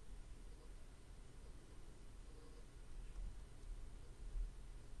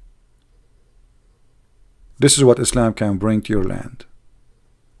 This is what Islam can bring to your land.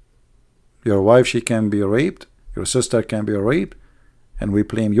 Your wife, she can be raped. Your sister can be raped. And we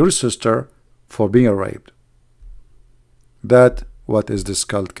blame your sister for being raped. That what is this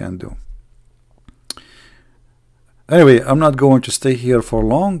cult can do. Anyway, I'm not going to stay here for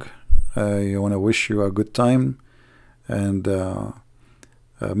long. I want to wish you a good time. And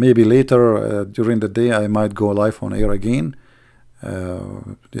maybe later during the day I might go live on air again.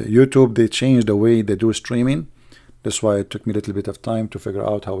 YouTube, they changed the way they do streaming. That's why it took me a little bit of time to figure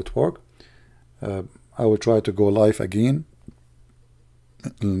out how it works. I will try to go live again,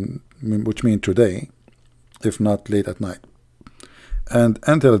 which means today, if not late at night. And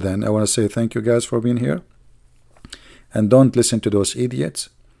until then, I want to say thank you guys for being here. And don't listen to those idiots,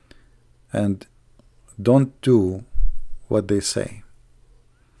 and don't do what they say,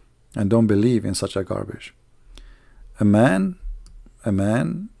 and don't believe in such a garbage. A man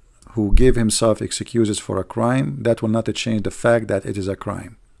who gave himself excuses for a crime, that will not change the fact that it is a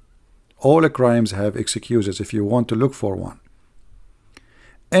crime. All the crimes have excuses if you want to look for one.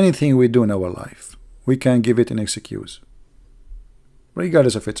 Anything we do in our life, we can give it an excuse,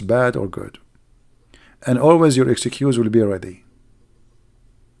 regardless if it's bad or good. And always your excuse will be ready.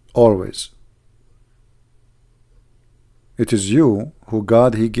 Always. It is you who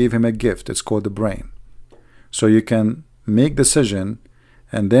God, He gave him a gift. It's called the brain. So you can make decision,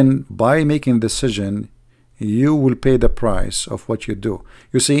 and then by making decision, you will pay the price of what you do.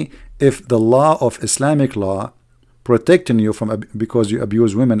 You see, if the law of Islamic law protecting you from, because you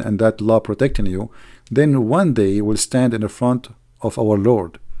abuse women, and that law protecting you, then one day you will stand in the front of our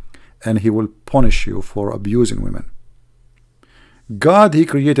Lord, and He will punish you for abusing women. God, He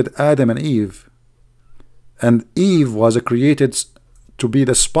created Adam and Eve, and Eve was created to be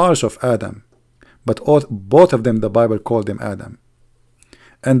the spouse of Adam, but both of them, the Bible called them Adam.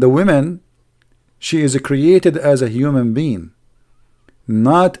 And the woman, she is created as a human being,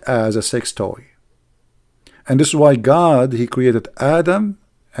 not as a sex toy. And this is why God, He created Adam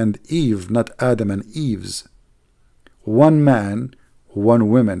and Eve, not Adam and Eve's. One man, one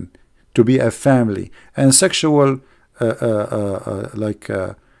woman, to be a family. And sexual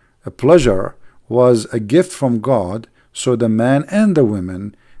a pleasure was a gift from God, so the man and the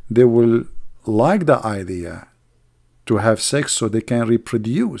woman, they will like the idea to have sex so they can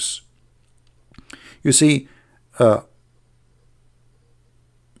reproduce. You see,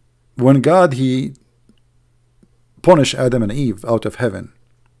 when God, He punished Adam and Eve out of heaven,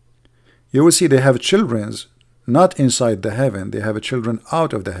 you will see they have children not inside the heaven, they have children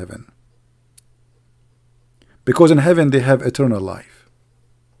out of the heaven. Because in heaven they have eternal life.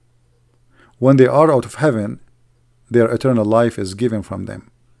 When they are out of heaven, their eternal life is given from them.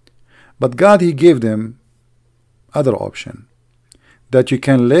 But God, He gave them other option, that you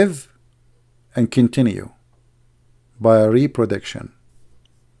can live and continue by reproduction.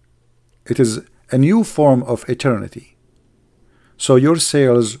 It is a new form of eternity. So your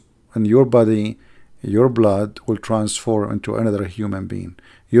cells and your body, your blood will transform into another human being.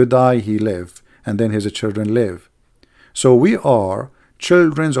 You die, he live, and then his children live. So we are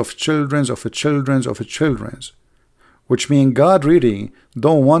children of children of children of children, which means God really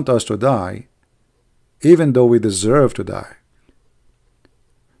don't want us to die, even though we deserve to die.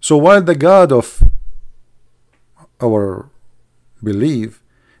 So while the God of our belief,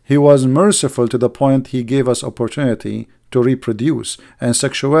 He was merciful to the point He gave us opportunity to reproduce, and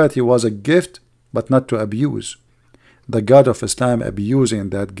sexuality was a gift, but not to abuse. The God of Islam abusing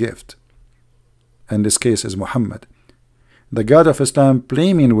that gift, in this case is Muhammad. The God of Islam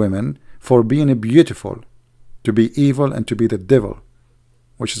blaming women for being beautiful, to be evil and to be the devil,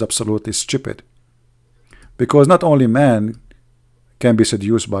 which is absolutely stupid. Because not only man can be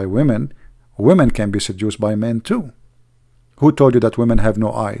seduced by women, women can be seduced by men too. Who told you that women have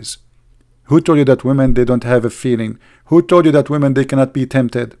no eyes? Who told you that women, they don't have a feeling? Who told you that women, they cannot be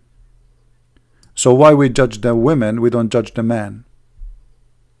tempted? So why we judge the women, we don't judge the man?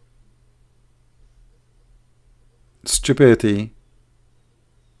 Stupidity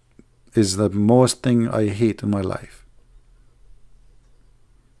is the most thing I hate in my life.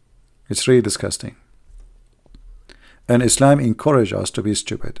 It's really disgusting. And Islam encourages us to be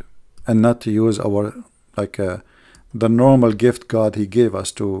stupid and not to use our the normal gift God He gave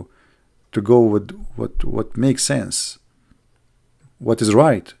us to go with what makes sense, what is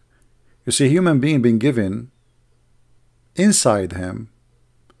right. You see, human being being given inside him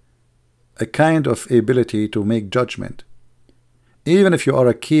a kind of ability to make judgment. Even if you are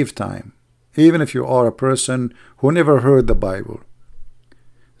a cave time, even if you are a person who never heard the Bible,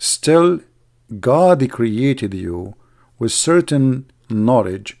 still God created you with certain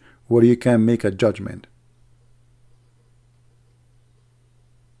knowledge where you can make a judgment.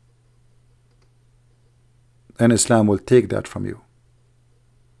 And Islam will take that from you.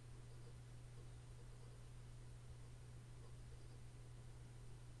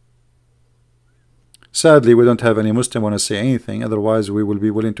 Sadly, we don't have any Muslim want to say anything. Otherwise, we will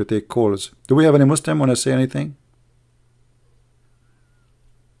be willing to take calls. Do we have any Muslim want to say anything?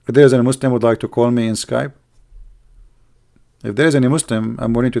 If there is any Muslim would like to call me in Skype. If there is any Muslim,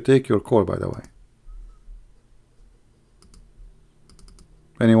 I'm willing to take your call, by the way.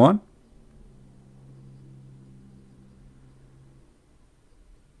 Anyone?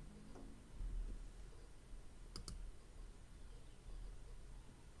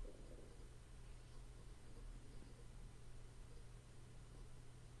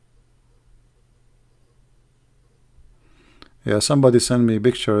 Yeah, somebody sent me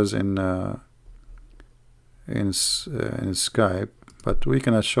pictures in Skype, but we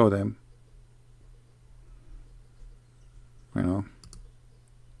cannot show them. You know.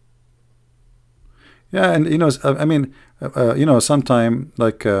 Yeah, and you know, I mean, you know, sometime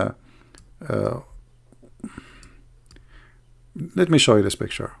like, let me show you this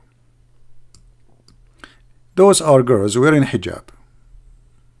picture. Those are girls wearing hijab.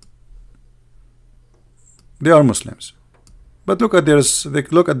 They are Muslims, but look at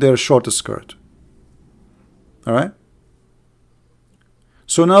their short skirt. All right.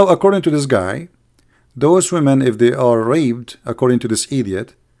 So now, according to this guy, those women, if they are raped, according to this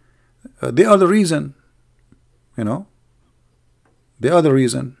idiot, they are the reason. You know, they are the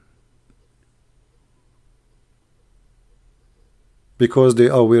reason, because they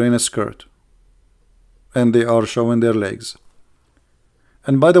are wearing a skirt and they are showing their legs.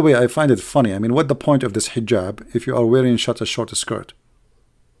 And by the way, I find it funny. I mean, what the point of this hijab if you are wearing such a short skirt?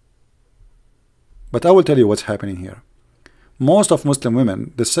 But I will tell you what's happening here. Most of Muslim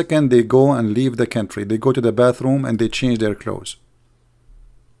women, the second they go and leave the country, they go to the bathroom and they change their clothes.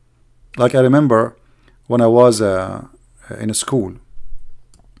 Like I remember when I was in a school,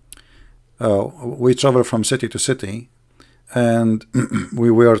 we traveled from city to city, and we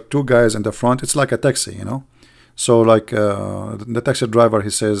were two guys in the front. It's like a taxi, you know. So like the taxi driver, he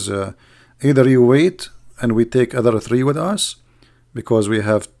says, either you wait and we take other three with us, because we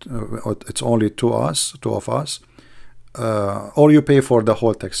have it's only two of us, or you pay for the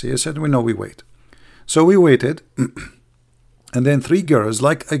whole taxi. He said, we know, we wait. So we waited, and then three girls,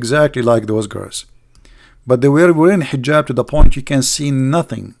 like exactly like those girls, but they were wearing hijab to the point you can see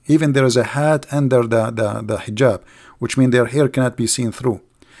nothing. Even there is a hat under the hijab, which means their hair cannot be seen through,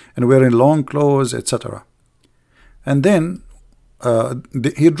 and wearing long clothes, etc. And then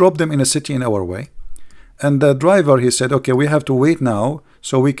he dropped them in a city in our way, and the driver, he said, okay, we have to wait now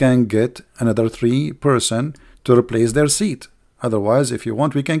so we can get another three person to replace their seat. Otherwise, if you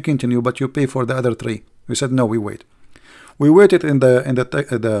want, we can continue, but you pay for the other three. We said, no, we wait. We waited in the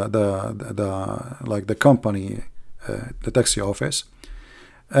like the company, the taxi office,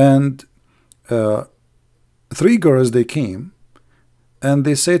 and three girls, they came and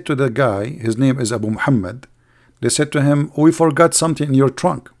they said to the guy, his name is Abu Muhammad, they said to him, we forgot something in your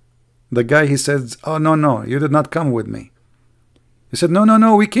trunk. The guy, he says, oh, no, you did not come with me. He said,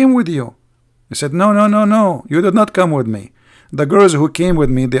 no, we came with you. He said, no, you did not come with me. The girls who came with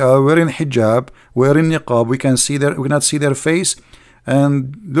me, they are wearing hijab, wearing niqab. We cannot see their face.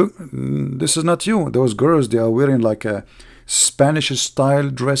 And look, this is not you. Those girls, they are wearing like a Spanish style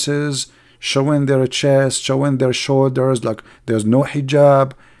dresses, showing their chest, showing their shoulders, like there's no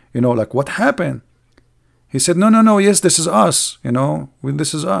hijab. You know, like what happened? He said, no, yes, this is us. You know,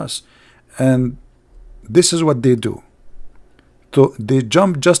 this is us. And this is what they do. So they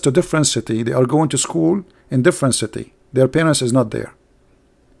jump just to different city. They are going to school in different city. Their parents is not there.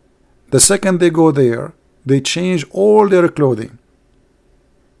 The second they go there, they change all their clothing.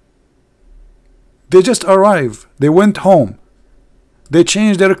 They just arrive. They went home. They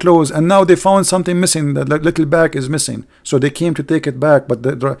changed their clothes, and now they found something missing. The little bag is missing. So they came to take it back, but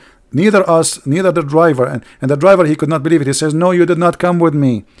neither the driver, and the driver, he could not believe it. He says, no, you did not come with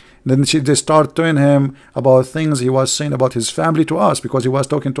me. Then they start telling him about things he was saying about his family to us, because he was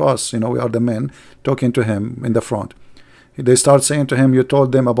talking to us. You know, we are the men talking to him in the front. They start saying to him, you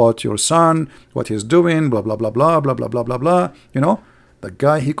told them about your son, what he's doing, blah, blah, blah, blah, blah, blah, blah, blah, blah. You know, the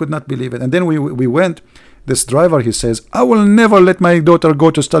guy, he could not believe it. And then we went, this driver, he says, I will never let my daughter go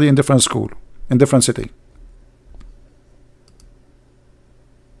to study in different school, in different city.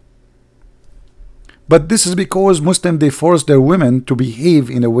 But this is because Muslims, they force their women to behave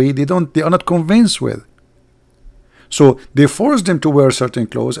in a way they are not convinced with. So they force them to wear certain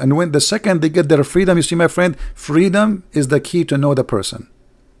clothes, and when the second they get their freedom, you see, my friend, freedom is the key to know the person.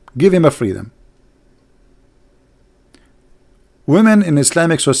 Give him a freedom. Women in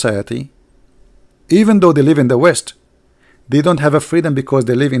Islamic society, even though they live in the West, they don't have a freedom because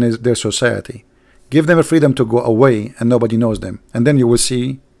they live in their society. Give them a freedom to go away and nobody knows them, and then you will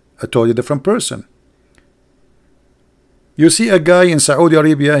see a totally different person. You see a guy in Saudi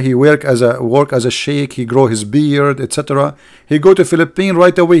Arabia, he work as a sheikh, he grow his beard, etc. He go to Philippines,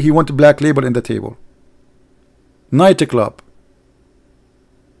 right away he want black label in the table. Nightclub.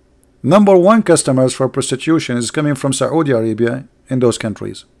 #1 customers for prostitution is coming from Saudi Arabia in those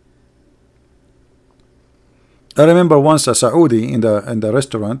countries. I remember once a Saudi in the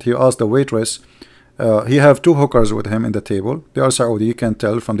restaurant, he asked the waitress, he have two hookers with him in the table. They are Saudi, you can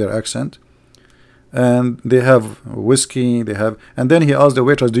tell from their accent. And they have whiskey, and then he asked the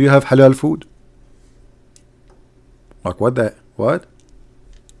waitress, do you have halal food? Like what the what?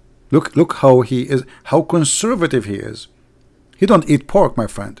 Look how he is, how conservative he is. He don't eat pork, my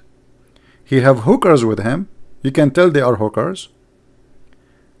friend. He have hookers with him. You can tell they are hookers.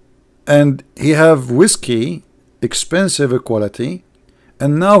 And he have whiskey, expensive quality,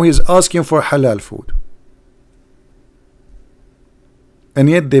 and now he's asking for halal food. And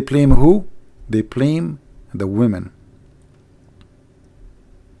yet they blame who? They blame the women.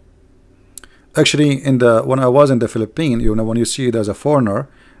 Actually, when I was in the Philippines, you know, when you see it as a foreigner,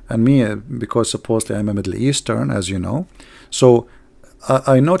 and me, because supposedly I'm a Middle Eastern, as you know, so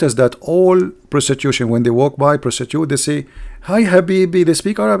I noticed that all prostitution, when they walk by prostitute, they say, "Hi Habibi," they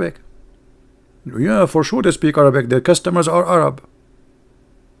speak Arabic. Yeah, for sure they speak Arabic. Their customers are Arab.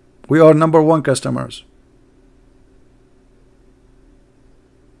 We are #1 customers.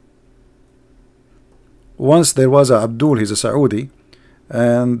 Once there was a Abdul, he's a Saudi,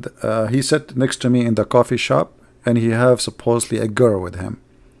 and he sat next to me in the coffee shop, and he have supposedly a girl with him.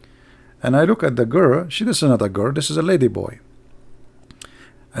 And I look at the girl. This is not a girl, this is a lady boy.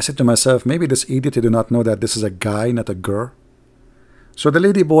 I said to myself, maybe this idiot did not know that this is a guy, not a girl. So the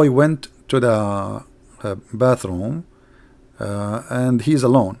lady boy went to the bathroom, and he's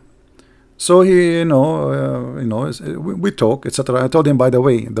alone. So he, we talk, etc. I told him, by the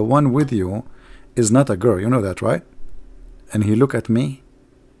way, the one with you is not a girl. You know that, right? And he looked at me,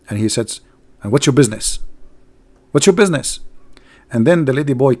 and he said, "And what's your business? What's your business?" And then the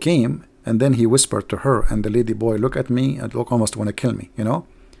lady boy came, and then he whispered to her, and the lady boy looked at me and almost want to kill me, you know.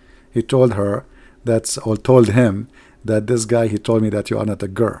 He told her or told him that this guy, he told me that you are not a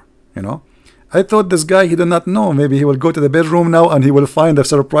girl, you know. I thought this guy, he did not know. Maybe he will go to the bedroom now and he will find a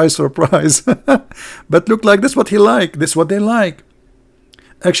surprise. But look, like this what he like. This what they like.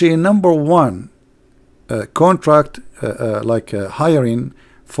 Actually, #1 contract hiring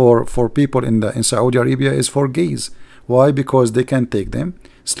for people in Saudi Arabia is for gays. Why? Because they can take them,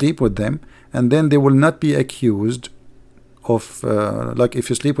 sleep with them, and then they will not be accused of like if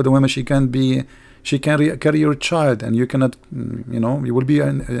you sleep with a woman, she can carry your child, and you cannot, you will be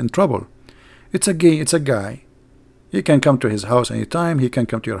in trouble. It's a gay, it's a guy. He can come to his house anytime. He can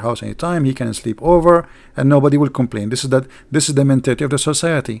come to your house anytime. He can sleep over, and nobody will complain. This is the mentality of the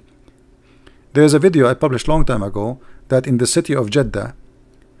society. There's a video I published long time ago that in the city of Jeddah,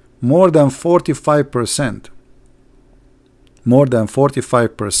 more than 45%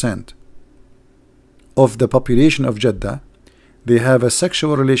 of the population of Jeddah, they have a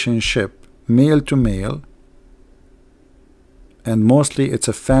sexual relationship, male to male, and mostly it's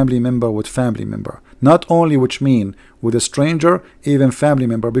a family member with family member. Not only which mean with a stranger, even family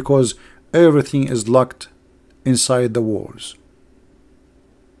member, because everything is locked inside the walls.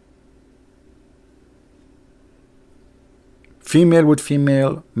 Female with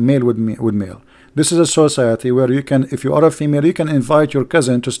female, male with male. This is a society where you can, if you are a female, you can invite your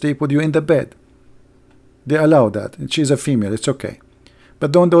cousin to sleep with you in the bed. They allow that. She's a female, it's okay.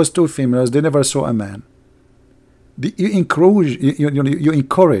 But don't those two females, they never saw a man. You encourage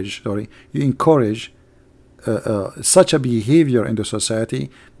such a behavior in the society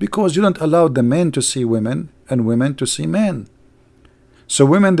because you don't allow the men to see women and women to see men. So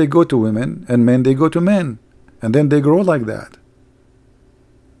women, they go to women, and men, they go to men, and then they grow like that.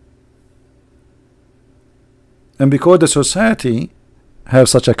 And because the society have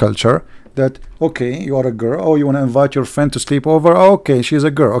such a culture that, okay, you are a girl, oh, you want to invite your friend to sleep over, oh, okay, she's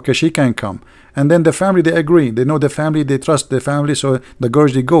a girl, okay, she can come. And then the family, they agree, they know the family, they trust the family, so the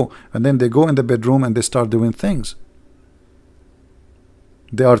girls, they go, and then they go in the bedroom and they start doing things.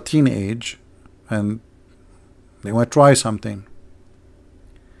 They are teenage and they want to try something.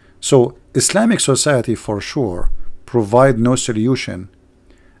 So Islamic society for sure provide no solution.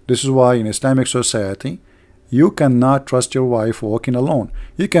 This is why in Islamic society you cannot trust your wife walking alone.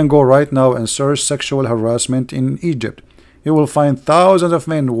 You can go right now and search sexual harassment in Egypt. You will find thousands of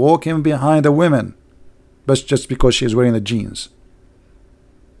men walking behind a woman, but just because she is wearing the jeans.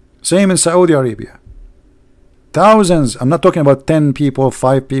 Same in Saudi Arabia. Thousands. I'm not talking about 10 people,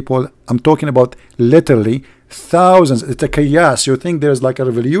 5 people. I'm talking about literally thousands. It's a chaos. You think there's like a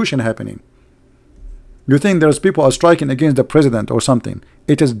revolution happening. You think there's people are striking against the president or something.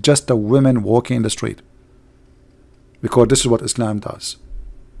 It is just a woman walking in the street. Because this is what Islam does.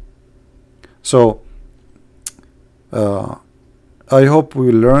 So I hope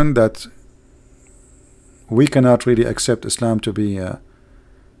we learn that we cannot really accept Islam to be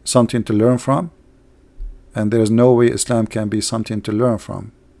something to learn from, and there is no way Islam can be something to learn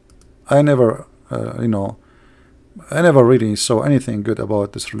from. I never I never really saw anything good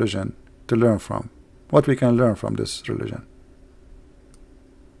about this religion to learn from. What we can learn from this religion,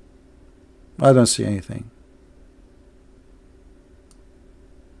 I don't see anything.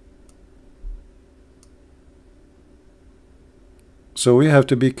 So we have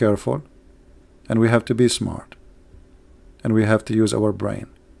to be careful, and we have to be smart, and we have to use our brain,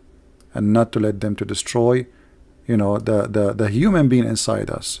 and not to let them to destroy, you know, the human being inside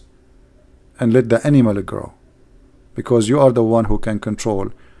us, and let the animal grow, because you are the one who can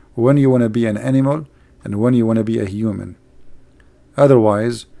control when you want to be an animal and when you want to be a human.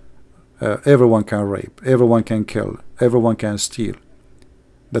 Otherwise, everyone can rape, everyone can kill, everyone can steal.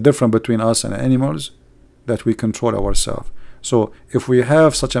 The difference between us and animals, that we control ourselves. So if we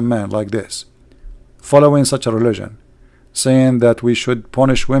have such a man like this, following such a religion, saying that we should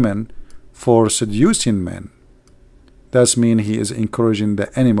punish women for seducing men, that means he is encouraging the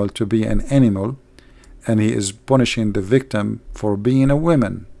animal to be an animal, and he is punishing the victim for being a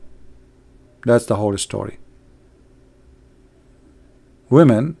woman. That's the whole story.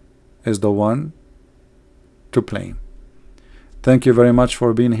 Women is the one to blame. Thank you very much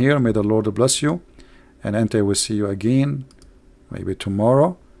for being here. May the Lord bless you, and until we see you again, maybe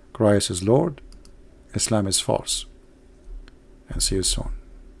tomorrow. Christ is Lord, Islam is false, and see you soon.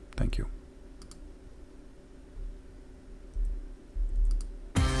 Thank you.